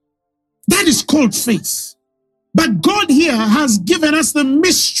 That is called faith. But God here has given us the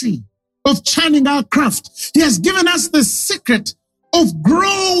mystery of churning our craft. He has given us the secret of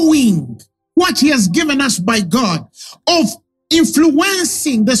growing what he has given us by God, of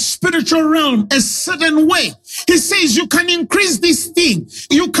influencing the spiritual realm a certain way. He says you can increase this thing.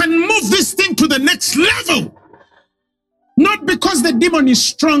 You can move this thing to the next level. Not because the demon is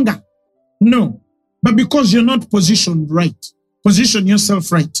stronger. No. But because you're not positioned right. Position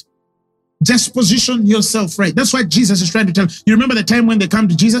yourself right. Just position yourself right. That's what Jesus is trying to tell. You remember the time when they come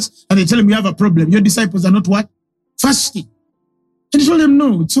to Jesus and they tell him, you have a problem. Your disciples are not what? Fasting. And he told them,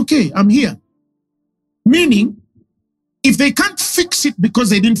 no, it's okay. I'm here. Meaning, if they can't fix it because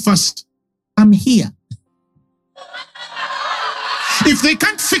they didn't fast, I'm here. If they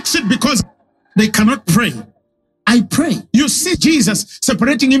can't fix it because they cannot pray, I pray. You see Jesus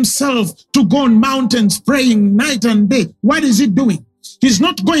separating himself to go on mountains, praying night and day. What is he doing? He's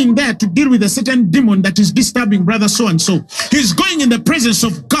not going there to deal with a certain demon that is disturbing brother so-and-so. He's going in the presence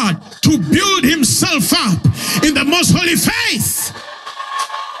of God to build himself up in the most holy faith.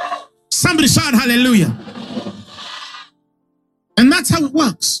 Somebody shout hallelujah. And that's how it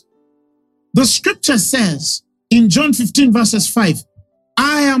works. The scripture says in John 15 verses 5,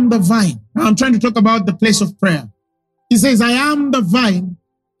 I am the vine. Now I'm trying to talk about the place of prayer. He says, I am the vine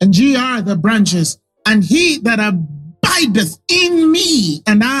and ye are the branches, and he that abideth in me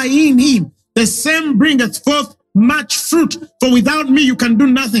and I in him, the same bringeth forth much fruit, for without me you can do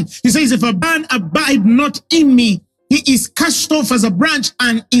nothing. He says, if a man abide not in me, he is cast off as a branch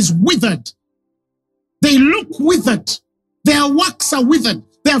and is withered. They look withered. Their works are withered.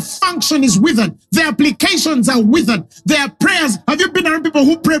 Their function is withered. Their applications are withered. Their prayers. Have you been around people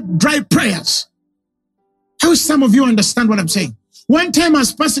who pray dry prayers? I wish some of you understand what I'm saying. One time I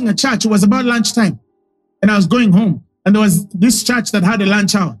was passing a church. It was about lunchtime. And I was going home. And there was this church that had a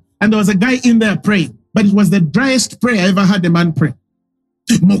lunch hour. And there was a guy in there praying. But it was the driest prayer I ever heard a man pray.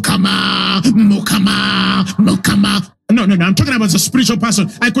 Mukama, Mukama, Mukama. No. I'm talking about a spiritual person.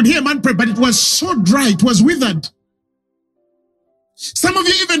 I could hear a man pray, but it was so dry. It was withered. Some of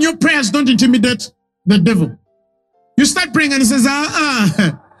you, even your prayers don't intimidate the devil. You start praying and he says,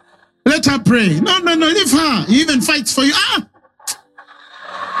 let her pray. No, leave her. He even fights for you.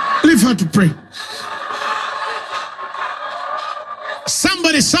 Leave her to pray.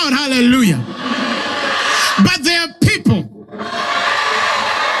 Somebody shout hallelujah. But there are people,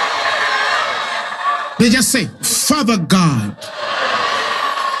 they just say, Father God.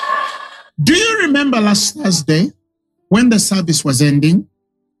 Do you remember last Thursday when the service was ending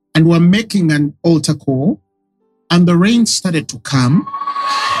and we're making an altar call and the rain started to come?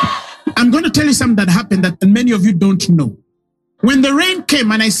 I'm going to tell you something that happened that many of you don't know. When the rain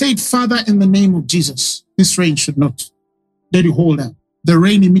came and I said, Father, in the name of Jesus, this rain should not let you hold up. The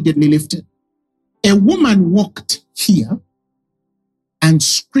rain immediately lifted. A woman walked here and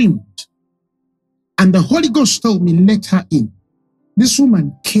screamed. And the Holy Ghost told me, let her in. This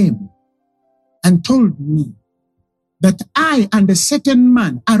woman came and told me that I and a certain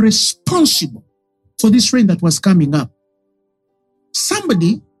man are responsible for this rain that was coming up.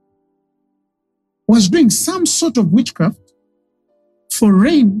 Somebody was doing some sort of witchcraft for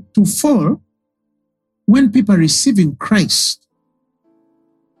rain to fall when people are receiving Christ.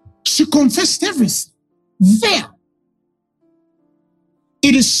 She confessed everything there.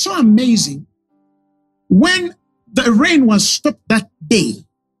 It is so amazing. When the rain was stopped that day,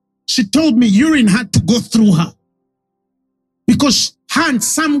 she told me urine had to go through her because her and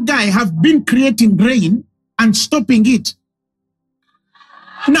some guy have been creating rain and stopping it.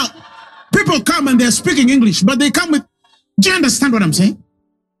 Now, people come and they're speaking English, but they come with, do you understand what I'm saying?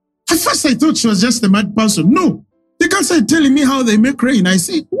 At first I thought she was just a mad person. No, the girl started telling me how they make rain. I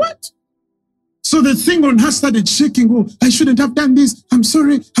said, what? So the thing on her started shaking. Oh, I shouldn't have done this. I'm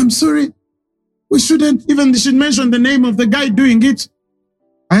sorry. We shouldn't. Even she mentioned the name of the guy doing it.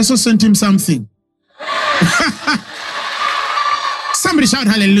 I also sent him something. Somebody shout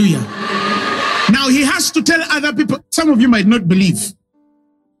hallelujah. Now he has to tell other people. Some of you might not believe,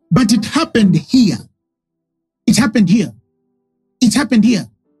 but it happened here. It happened here. It happened here.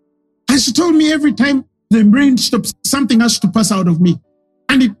 And she told me every time the rain stops, something has to pass out of me.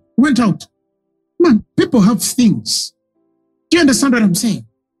 And it went out. Man, people have things. Do you understand what I'm saying?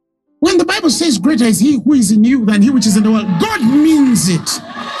 When the Bible says greater is he who is in you than he which is in the world, God means it.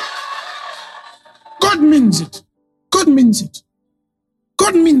 God means it. God means it.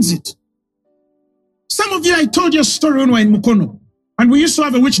 God means it. Some of you, I told you a story when we were in Mukono. And we used to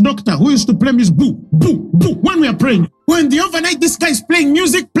have a witch doctor who used to play music, boo, boo, boo, when we are praying. When the overnight, this guy is playing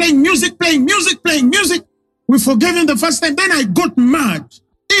music. We forgave him the first time. Then I got mad.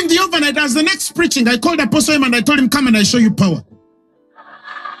 In the overnight, as the next preaching, I called Apostle him and I told him, come and I show you power.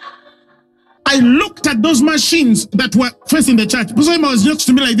 I looked at those machines that were facing the church. Apostle him was next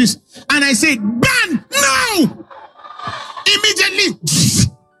to me like this. And I said, ban, no! Immediately.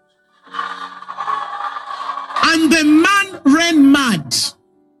 And the man ran mad.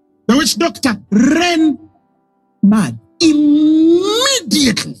 The witch doctor ran mad.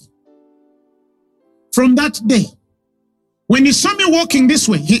 Immediately. From that day, when he saw me walking this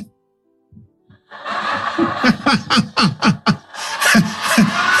way, he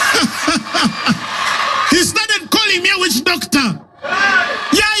started calling me a witch doctor.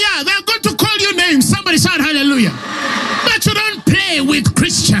 Yeah, they're going to call you names. Somebody shout hallelujah. But you don't play with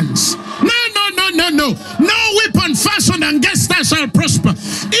Christians. No weapon fashioned against us shall prosper.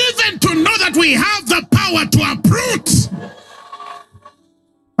 Even to know that we have the power to uproot.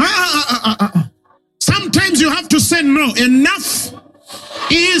 Sometimes you have to say no. Enough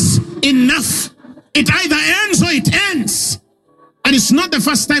is enough. It either ends or it ends. And it's not the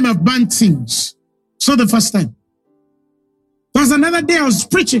first time I've banned things. It's not the first time. There was another day I was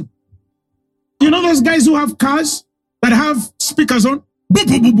preaching. You know those guys who have cars that have speakers on? Boo,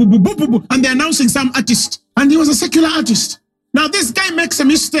 boo, boo, boo, boo, boo, boo, boo. And they're announcing some artist. And he was a secular artist. Now this guy makes a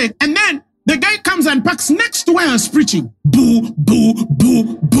mistake. And then the guy comes and parks next to where I was preaching. Boo, boo,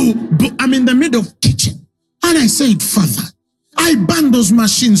 boo, boo, boo. I'm in the middle of kitchen. And I said, Father, I ban those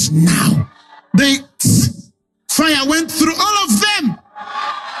machines now. Fire went through all of them.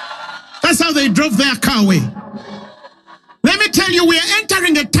 That's how they drove their car away. Let me tell you, we are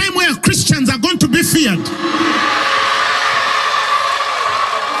entering a time where Christians are going to be feared.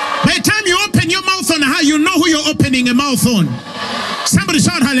 By the time you open your mouth on high, you know who you're opening a mouth on. Somebody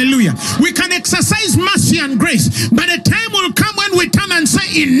shout hallelujah. We can exercise mercy and grace, but the time will come when we turn and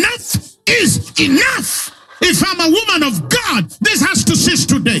say, enough is enough. If I'm a woman of God, this has to cease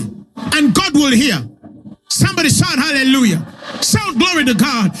today. And God will hear. Somebody shout hallelujah. Shout glory to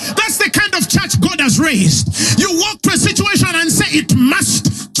God. That's the kind of church God has raised. You walk to a situation and say it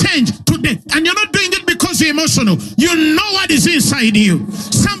must change today. And you're not doing it because you're emotional. You know what is inside you.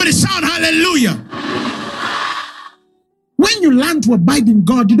 Somebody shout hallelujah. When you learn to abide in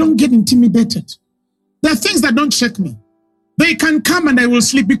God, you don't get intimidated. There are things that don't shake me. They can come and I will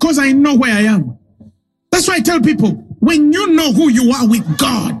sleep because I know where I am. That's why I tell people, when you know who you are with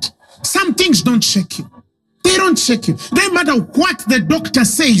God, some things don't shake you. They don't shake you. No matter what the doctor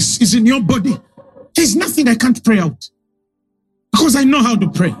says is in your body, there's nothing I can't pray out. Because I know how to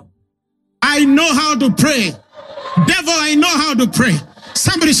pray. I know how to pray. Devil, I know how to pray.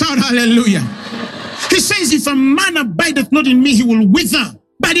 Somebody shout hallelujah. He says, if a man abideth not in me, he will wither.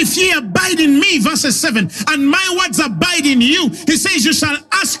 But if ye abide in me, verses 7, and my words abide in you, he says, you shall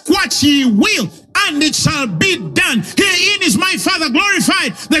ask what ye will, and it shall be done. Herein is my Father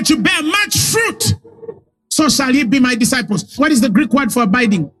glorified, that you bear much fruit. So shall ye be my disciples. What is the Greek word for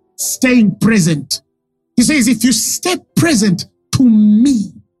abiding? Staying present. He says, if you stay present to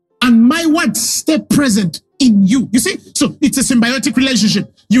me, and my words stay present in you. You see? So it's a symbiotic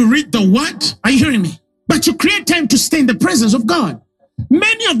relationship. You read the word. Are you hearing me? But you create time to stay in the presence of God.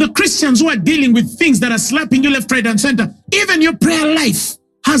 Many of the Christians who are dealing with things that are slapping you left, right, and center, even your prayer life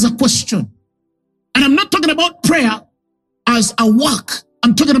has a question. And I'm not talking about prayer as a work.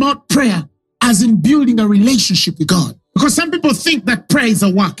 I'm talking about prayer as in building a relationship with God. Because some people think that prayer is a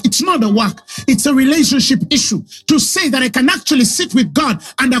work. It's not a work. It's a relationship issue. To say that I can actually sit with God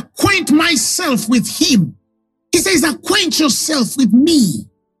and acquaint myself with Him. He says, acquaint yourself with me.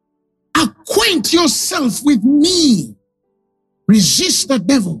 Acquaint yourself with me. Resist the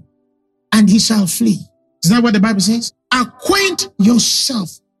devil and he shall flee. Is that what the Bible says? Acquaint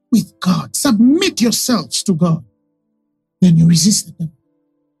yourself with God. Submit yourselves to God. Then you resist the devil.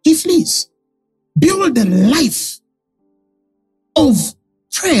 He flees. Build a life of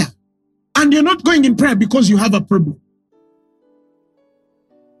prayer. And you're not going in prayer because you have a problem.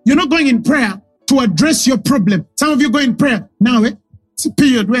 You're not going in prayer to address your problem. Some of you go in prayer now. It's a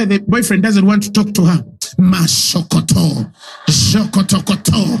period where the boyfriend doesn't want to talk to her. Mashokoto,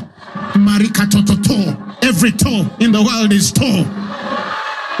 Jokotokoto, Marikatototo. Every toe in the world is toe.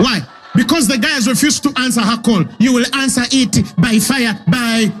 Why? Because the guy has refused to answer her call. You will answer it by fire,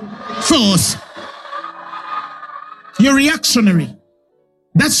 by force. You're reactionary.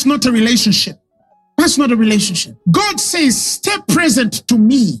 That's not a relationship. That's not a relationship. God says, stay present to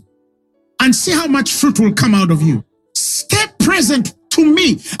me and see how much fruit will come out of you. Stay present to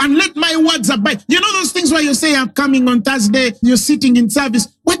me and let my words abide. You know those things where you say, I'm coming on Thursday, you're sitting in service.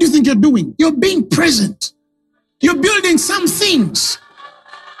 What do you think you're doing? You're being present. You're building some things.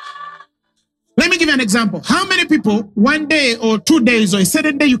 Let me give you an example. How many people, 1 day or 2 days or a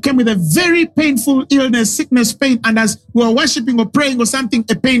certain day, you came with a very painful illness, sickness, pain, and as we were worshiping or praying or something,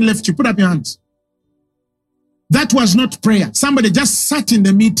 a pain left you? Put up your hands. That was not prayer. Somebody just sat in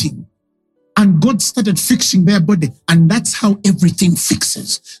the meeting and God started fixing their body. And that's how everything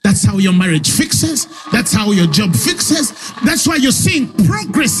fixes. That's how your marriage fixes. That's how your job fixes. That's why you're seeing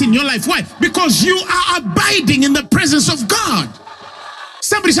progress in your life. Why? Because you are abiding in the presence of God.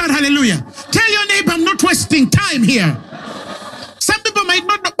 Somebody shout hallelujah. Tell your neighbor, I'm not wasting time here. Some people might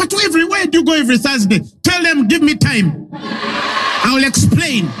not know, but everywhere do you go every Thursday? Tell them, give me time. I'll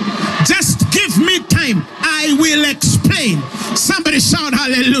explain. Just give me time. I will explain. Somebody shout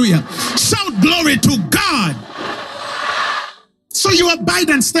hallelujah. Shout glory to God. So you abide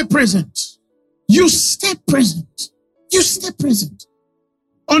and stay present. You stay present. You stay present.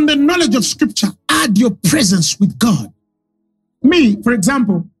 On the knowledge of Scripture, add your presence with God. Me, for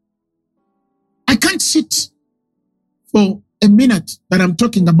example, I can't sit for a minute that I'm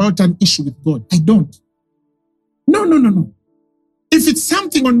talking about an issue with God. I don't. No. If it's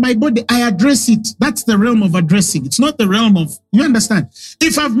something on my body, I address it. That's the realm of addressing. It's not the realm of, you understand?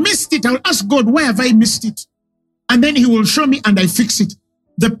 If I've missed it, I'll ask God, why have I missed it? And then He will show me and I fix it.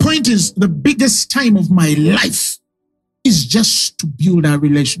 The point is, the biggest time of my life is just to build our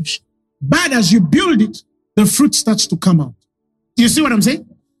relationship. But as you build it, the fruit starts to come out. You see what I'm saying?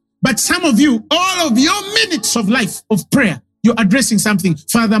 But some of you, all of your minutes of life, of prayer, you're addressing something.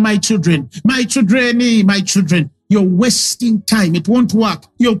 Father, my children, my children. You're wasting time. It won't work.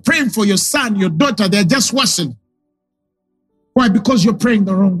 You're praying for your son, your daughter. They're just worsened. Why? Because you're praying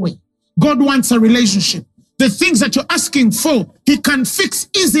the wrong way. God wants a relationship. The things that you're asking for, he can fix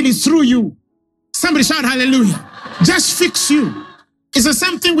easily through you. Somebody shout hallelujah. Just fix you. It's the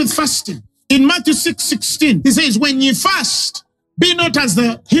same thing with fasting. In Matthew 6:16, he says, when ye fast, be not as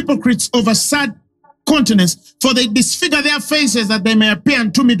the hypocrites of a sad countenance, for they disfigure their faces that they may appear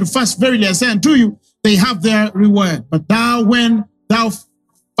unto me to fast. Verily I say unto you, they have their reward. But thou, when thou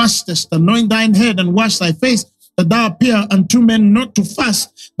fastest, anoint thine head and wash thy face, that thou appear unto men not to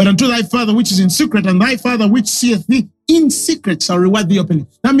fast, but unto thy Father which is in secret, and thy Father which seeth thee in secret shall reward thee openly.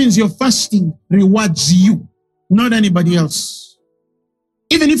 That means your fasting rewards you, not anybody else.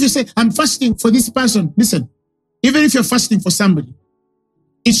 Even if you say, I'm fasting for this person, listen, even if you're fasting for somebody,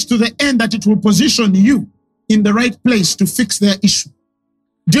 it's to the end that it will position you in the right place to fix their issue.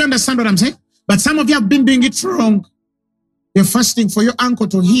 Do you understand what I'm saying? But some of you have been doing it wrong. You're fasting for your uncle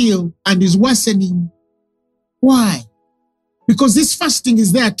to heal and is worsening. Why? Because this fasting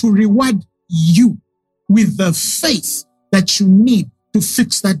is there to reward you with the faith that you need to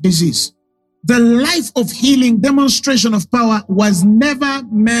fix that disease. The life of healing, demonstration of power was never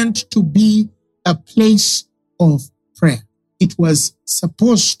meant to be a place of prayer. It was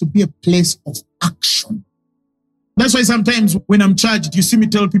supposed to be a place of action. That's why sometimes when I'm charged, you see me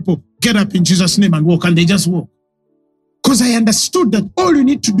tell people, get up in Jesus' name and walk, and they just walk. Because I understood that all you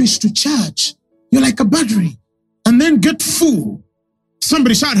need to do is to charge. You're like a battery. And then get full.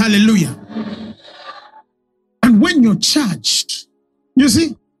 Somebody shout hallelujah. And when you're charged, you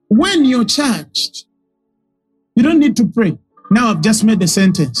see, when you're charged, you don't need to pray. Now I've just made a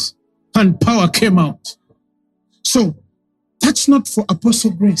sentence and power came out. So that's not for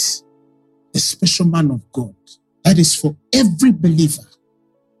Apostle Grace, the special man of God. That is for every believer.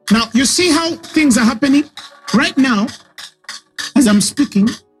 Now, you see how things are happening? Right now, as I'm speaking,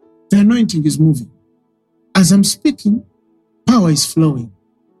 the anointing is moving. As I'm speaking, power is flowing.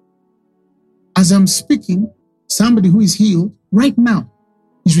 As I'm speaking, somebody who is healed right now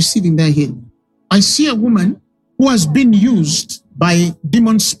is receiving their healing. I see a woman who has been used by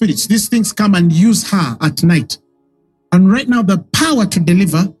demon spirits. These things come and use her at night. And right now, the power to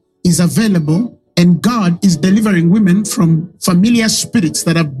deliver is available, and God is delivering women from familiar spirits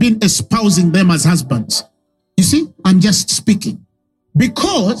that have been espousing them as husbands. You see, I'm just speaking.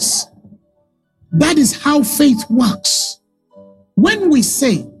 Because that is how faith works. When we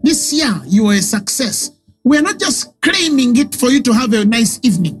say, this year you are a success, we're not just claiming it for you to have a nice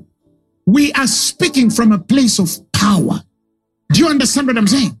evening. We are speaking from a place of power. Do you understand what I'm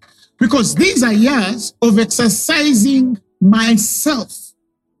saying? Because these are years of exercising myself.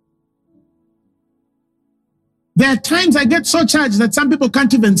 There are times I get so charged that some people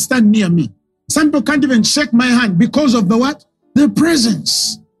can't even stand near me. Some people can't even shake my hand because of the what? The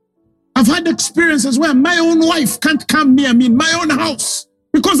presence. I've had experiences where my own wife can't come near me in my own house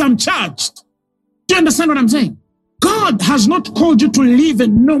because I'm charged. Do you understand what I'm saying? God has not called you to live a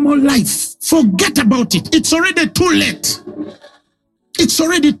normal life. Forget about it. It's already too late. It's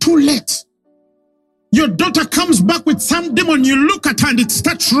already too late. Your daughter comes back with some demon. You look at her and it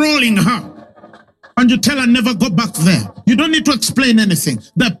starts rolling her. And you tell her, never go back there. You don't need to explain anything.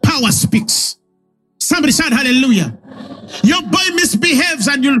 The power speaks. Somebody shout hallelujah. Your boy misbehaves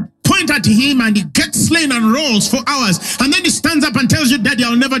and you point at him and he gets slain and rolls for hours. And then he stands up and tells you, Daddy,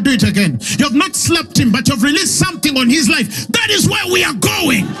 I'll never do it again. You have not slapped him, but you've released something on his life. That is where we are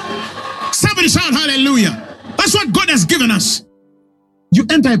going. Somebody shout hallelujah. That's what God has given us. You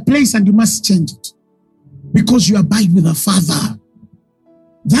enter a place and you must change it. Because you abide with the Father.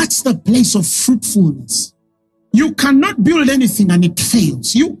 That's the place of fruitfulness. You cannot build anything and it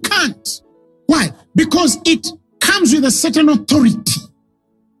fails. You can't. Why? Because it comes with a certain authority.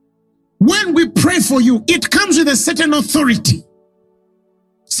 When we pray for you, it comes with a certain authority.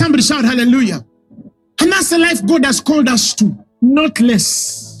 Somebody shout hallelujah. And that's the life God has called us to. Not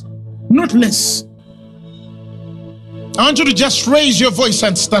less. Not less. I want you to just raise your voice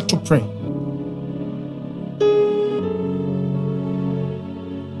and start to pray.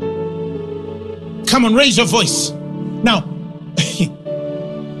 Come on, raise your voice. Now,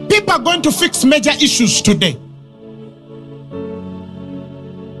 people are going to fix major issues today.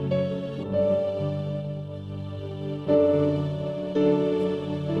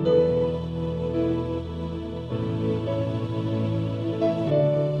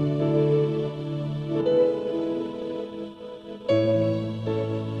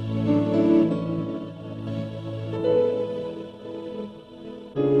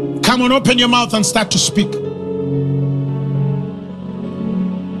 Come on, open your mouth and start to speak.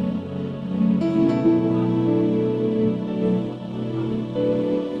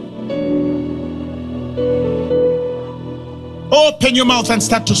 Open your mouth and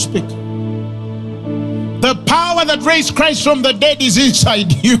start to speak. The power that raised Christ from the dead is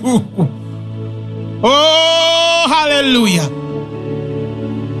inside you. Oh, hallelujah.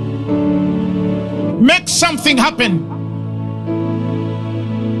 Make something happen.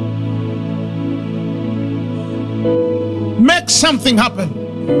 Make something happen.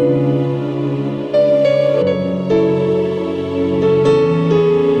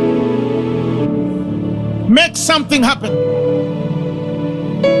 Make something happen.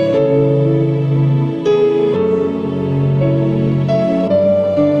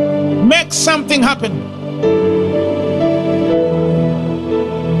 Make something happen.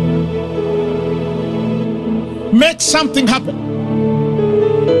 Make something happen.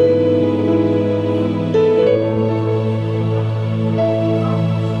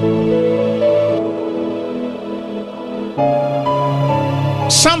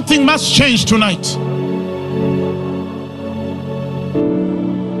 Something must change tonight.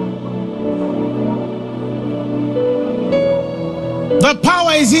 The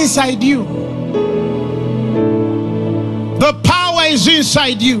power is inside you. The power is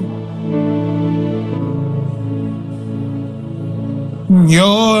inside you.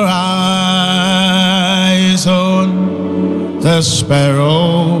 Your eyes on the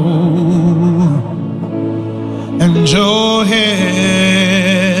sparrow and your hand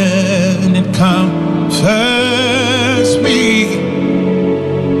it comforts me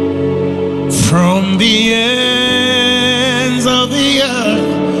from the ends of the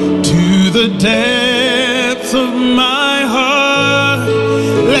earth to the depths of my heart.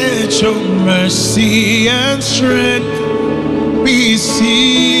 Let your mercy and strength be seen.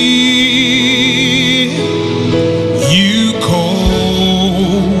 You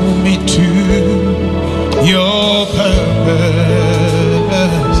call me to your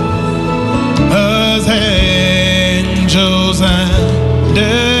purpose as angels understand.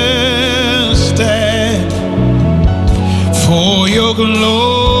 For your glory,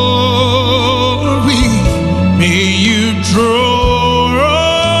 may you draw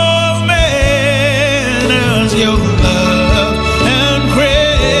all men as your love and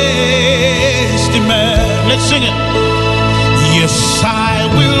grace demand. Let's sing it. Yes, I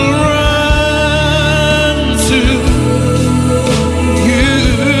will run to you,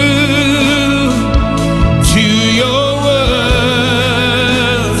 to your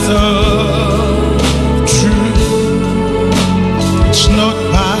words of truth. It's not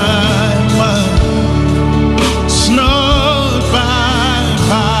by might, it's not by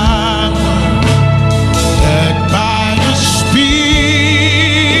power, but by the Spirit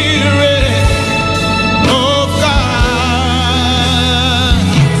of God.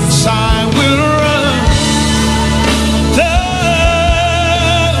 So I will run the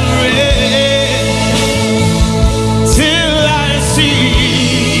race till I see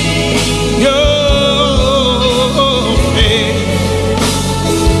your face.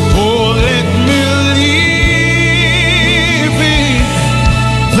 Oh, let me live in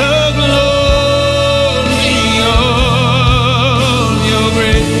the glory of your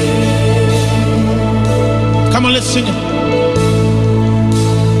grace. Come on, let's sing it.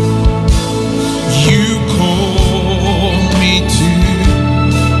 You call me to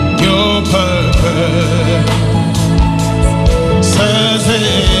your purpose, says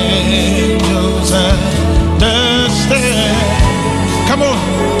angels understand. Come on.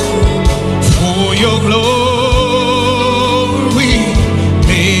 For your glory,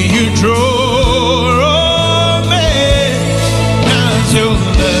 may you draw all men as your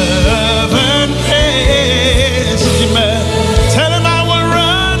love and grace demand. Tell him I will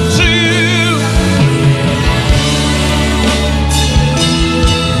run to you.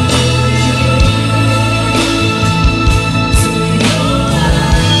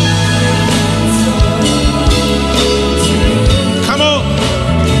 Come on.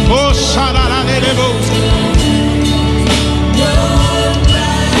 Oh, shadadadadebo.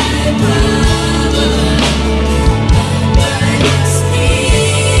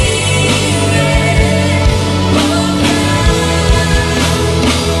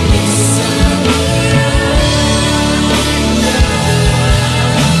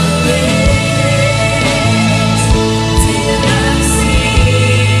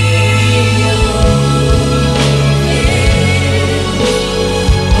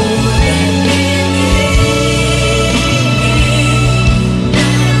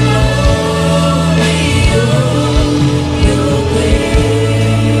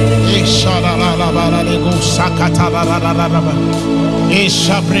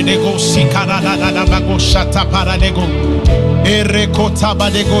 Shabredego Sikarada Bago Shata Paradego Erekota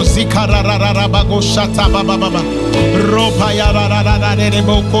Badego Zikarara Bago Shata Baba Ropa Yarada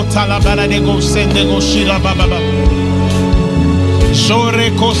Debo Kotala Baradego Sendego Shira Baba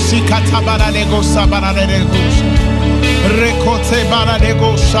Shoreko Sikata Baradego Sabaradego Rekote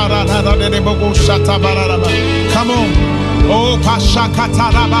Baradego Sharada Debo Shata Baraba. Come on. Oh, Pasha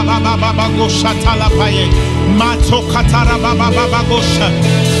Katara Baba Gosha Talapaye, Mato Katara Baba Gosha,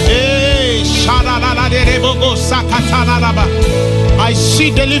 eh, Sharada de Rebogosa Kataraba. I see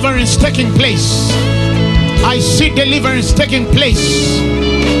deliverance taking place. I see deliverance taking place.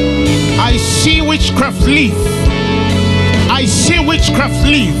 I see witchcraft leave. I see witchcraft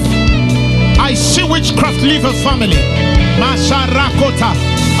leave. I see witchcraft leave a family. Masharakota.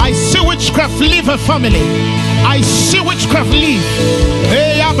 I see witchcraft leave a family. I see witchcraft leave.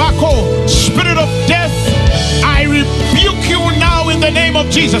 Hey, Abako, spirit of death, I rebuke you now in the name of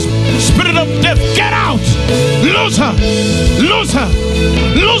Jesus. Spirit of death, get out. Lose her. Lose her.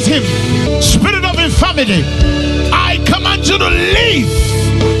 Lose him. Spirit of infirmity, I command you to leave.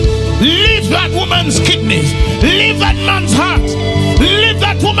 Leave that woman's kidneys. Leave that man's heart. Leave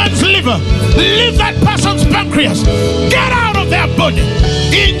that woman's liver. Leave that person's pancreas. Get out of their body.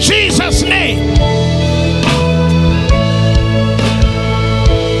 In Jesus' name.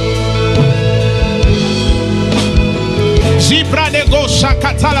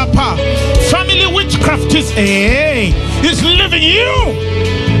 Family witchcraft is leaving you.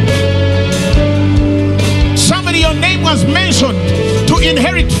 Somebody, your name was mentioned to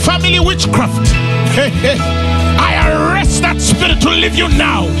inherit family witchcraft. I arrest that spirit to leave you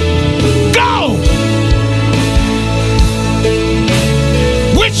now. Go.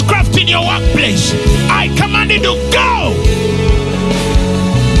 Witchcraft in your workplace, I command you to go.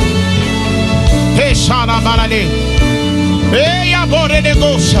 Hey, Shana Barade.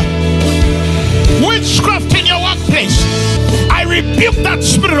 Witchcraft in your workplace, I rebuke that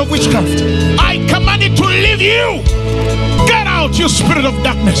spirit of witchcraft. I command it to leave you. Get out, you spirit of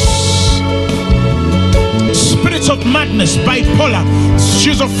darkness. Spirits of madness, bipolar,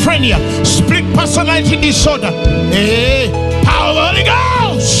 schizophrenia, split personality disorder. Hey, power of the Holy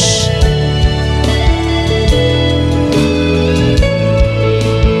Ghost.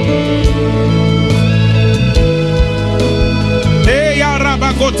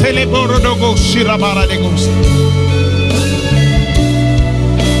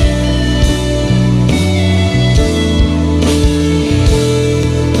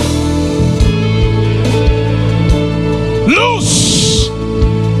 Loose!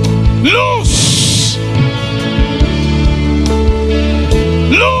 Loose!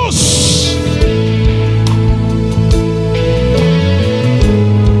 Loose!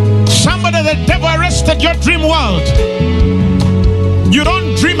 Somebody, the devil arrested your dream world. You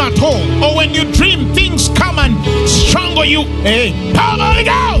don't dream at all, or when you dream, things come and strangle you. Hey, power of the Holy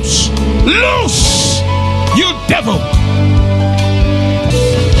Ghost, loose, you devil.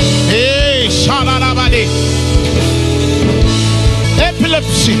 Hey, shalalabade.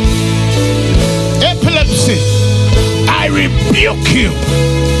 Epilepsy, epilepsy, I rebuke you.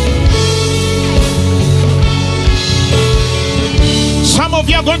 Some of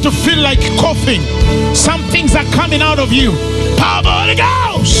you are going to feel like coughing. Some things are coming out of you. Power of the Holy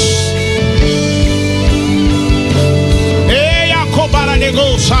Ghost. Hey, Yakobara de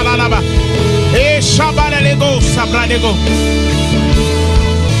go, Shalalaba. Hey, Shabara de go, Sabra de go.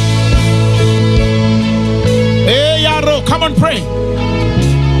 Hey, Yaro, come on, pray.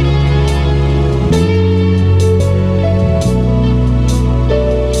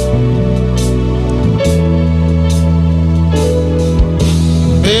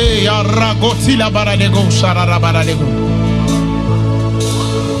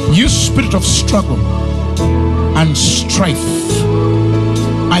 You spirit of struggle and strife,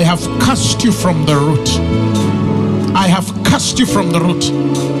 I have cast you from the root. I have cast you from the root.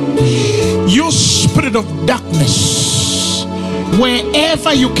 You spirit of darkness,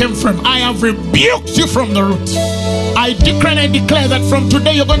 wherever you came from, I have rebuked you from the root. I declare and I declare that from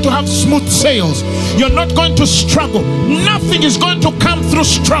today you're going to have smooth sails. You're not going to struggle. Nothing is going to come through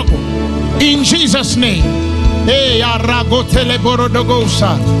struggle. In Jesus' name.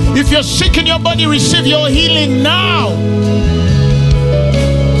 If you're sick in your body, receive your healing now.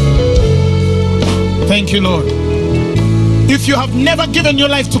 Thank you, Lord. If you have never given your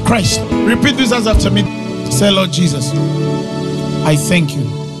life to Christ, repeat this as after me. Say, Lord Jesus, I thank you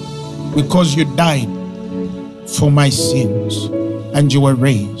because you died for my sins and you were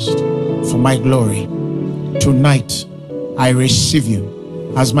raised for my glory. Tonight, I receive you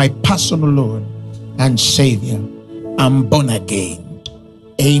as my personal Lord and Savior. I'm born again.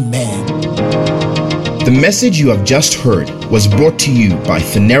 Amen. The message you have just heard was brought to you by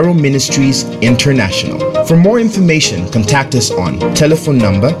Phaneroo Ministries International. For more information, contact us on telephone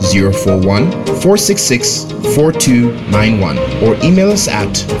number 041-466-4291 or email us at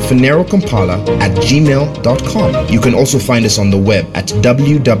phanerokampala@gmail.com. You can also find us on the web at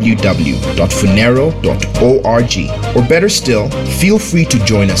www.phaneroo.org. Or better still, feel free to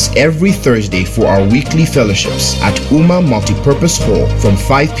join us every Thursday for our weekly fellowships at UMA Multipurpose Hall from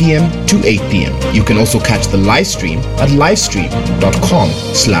 5 p.m. to 8 p.m. You can also catch the live stream at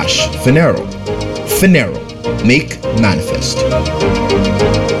livestream.com/Phaneroo. Phaneroo, make manifest.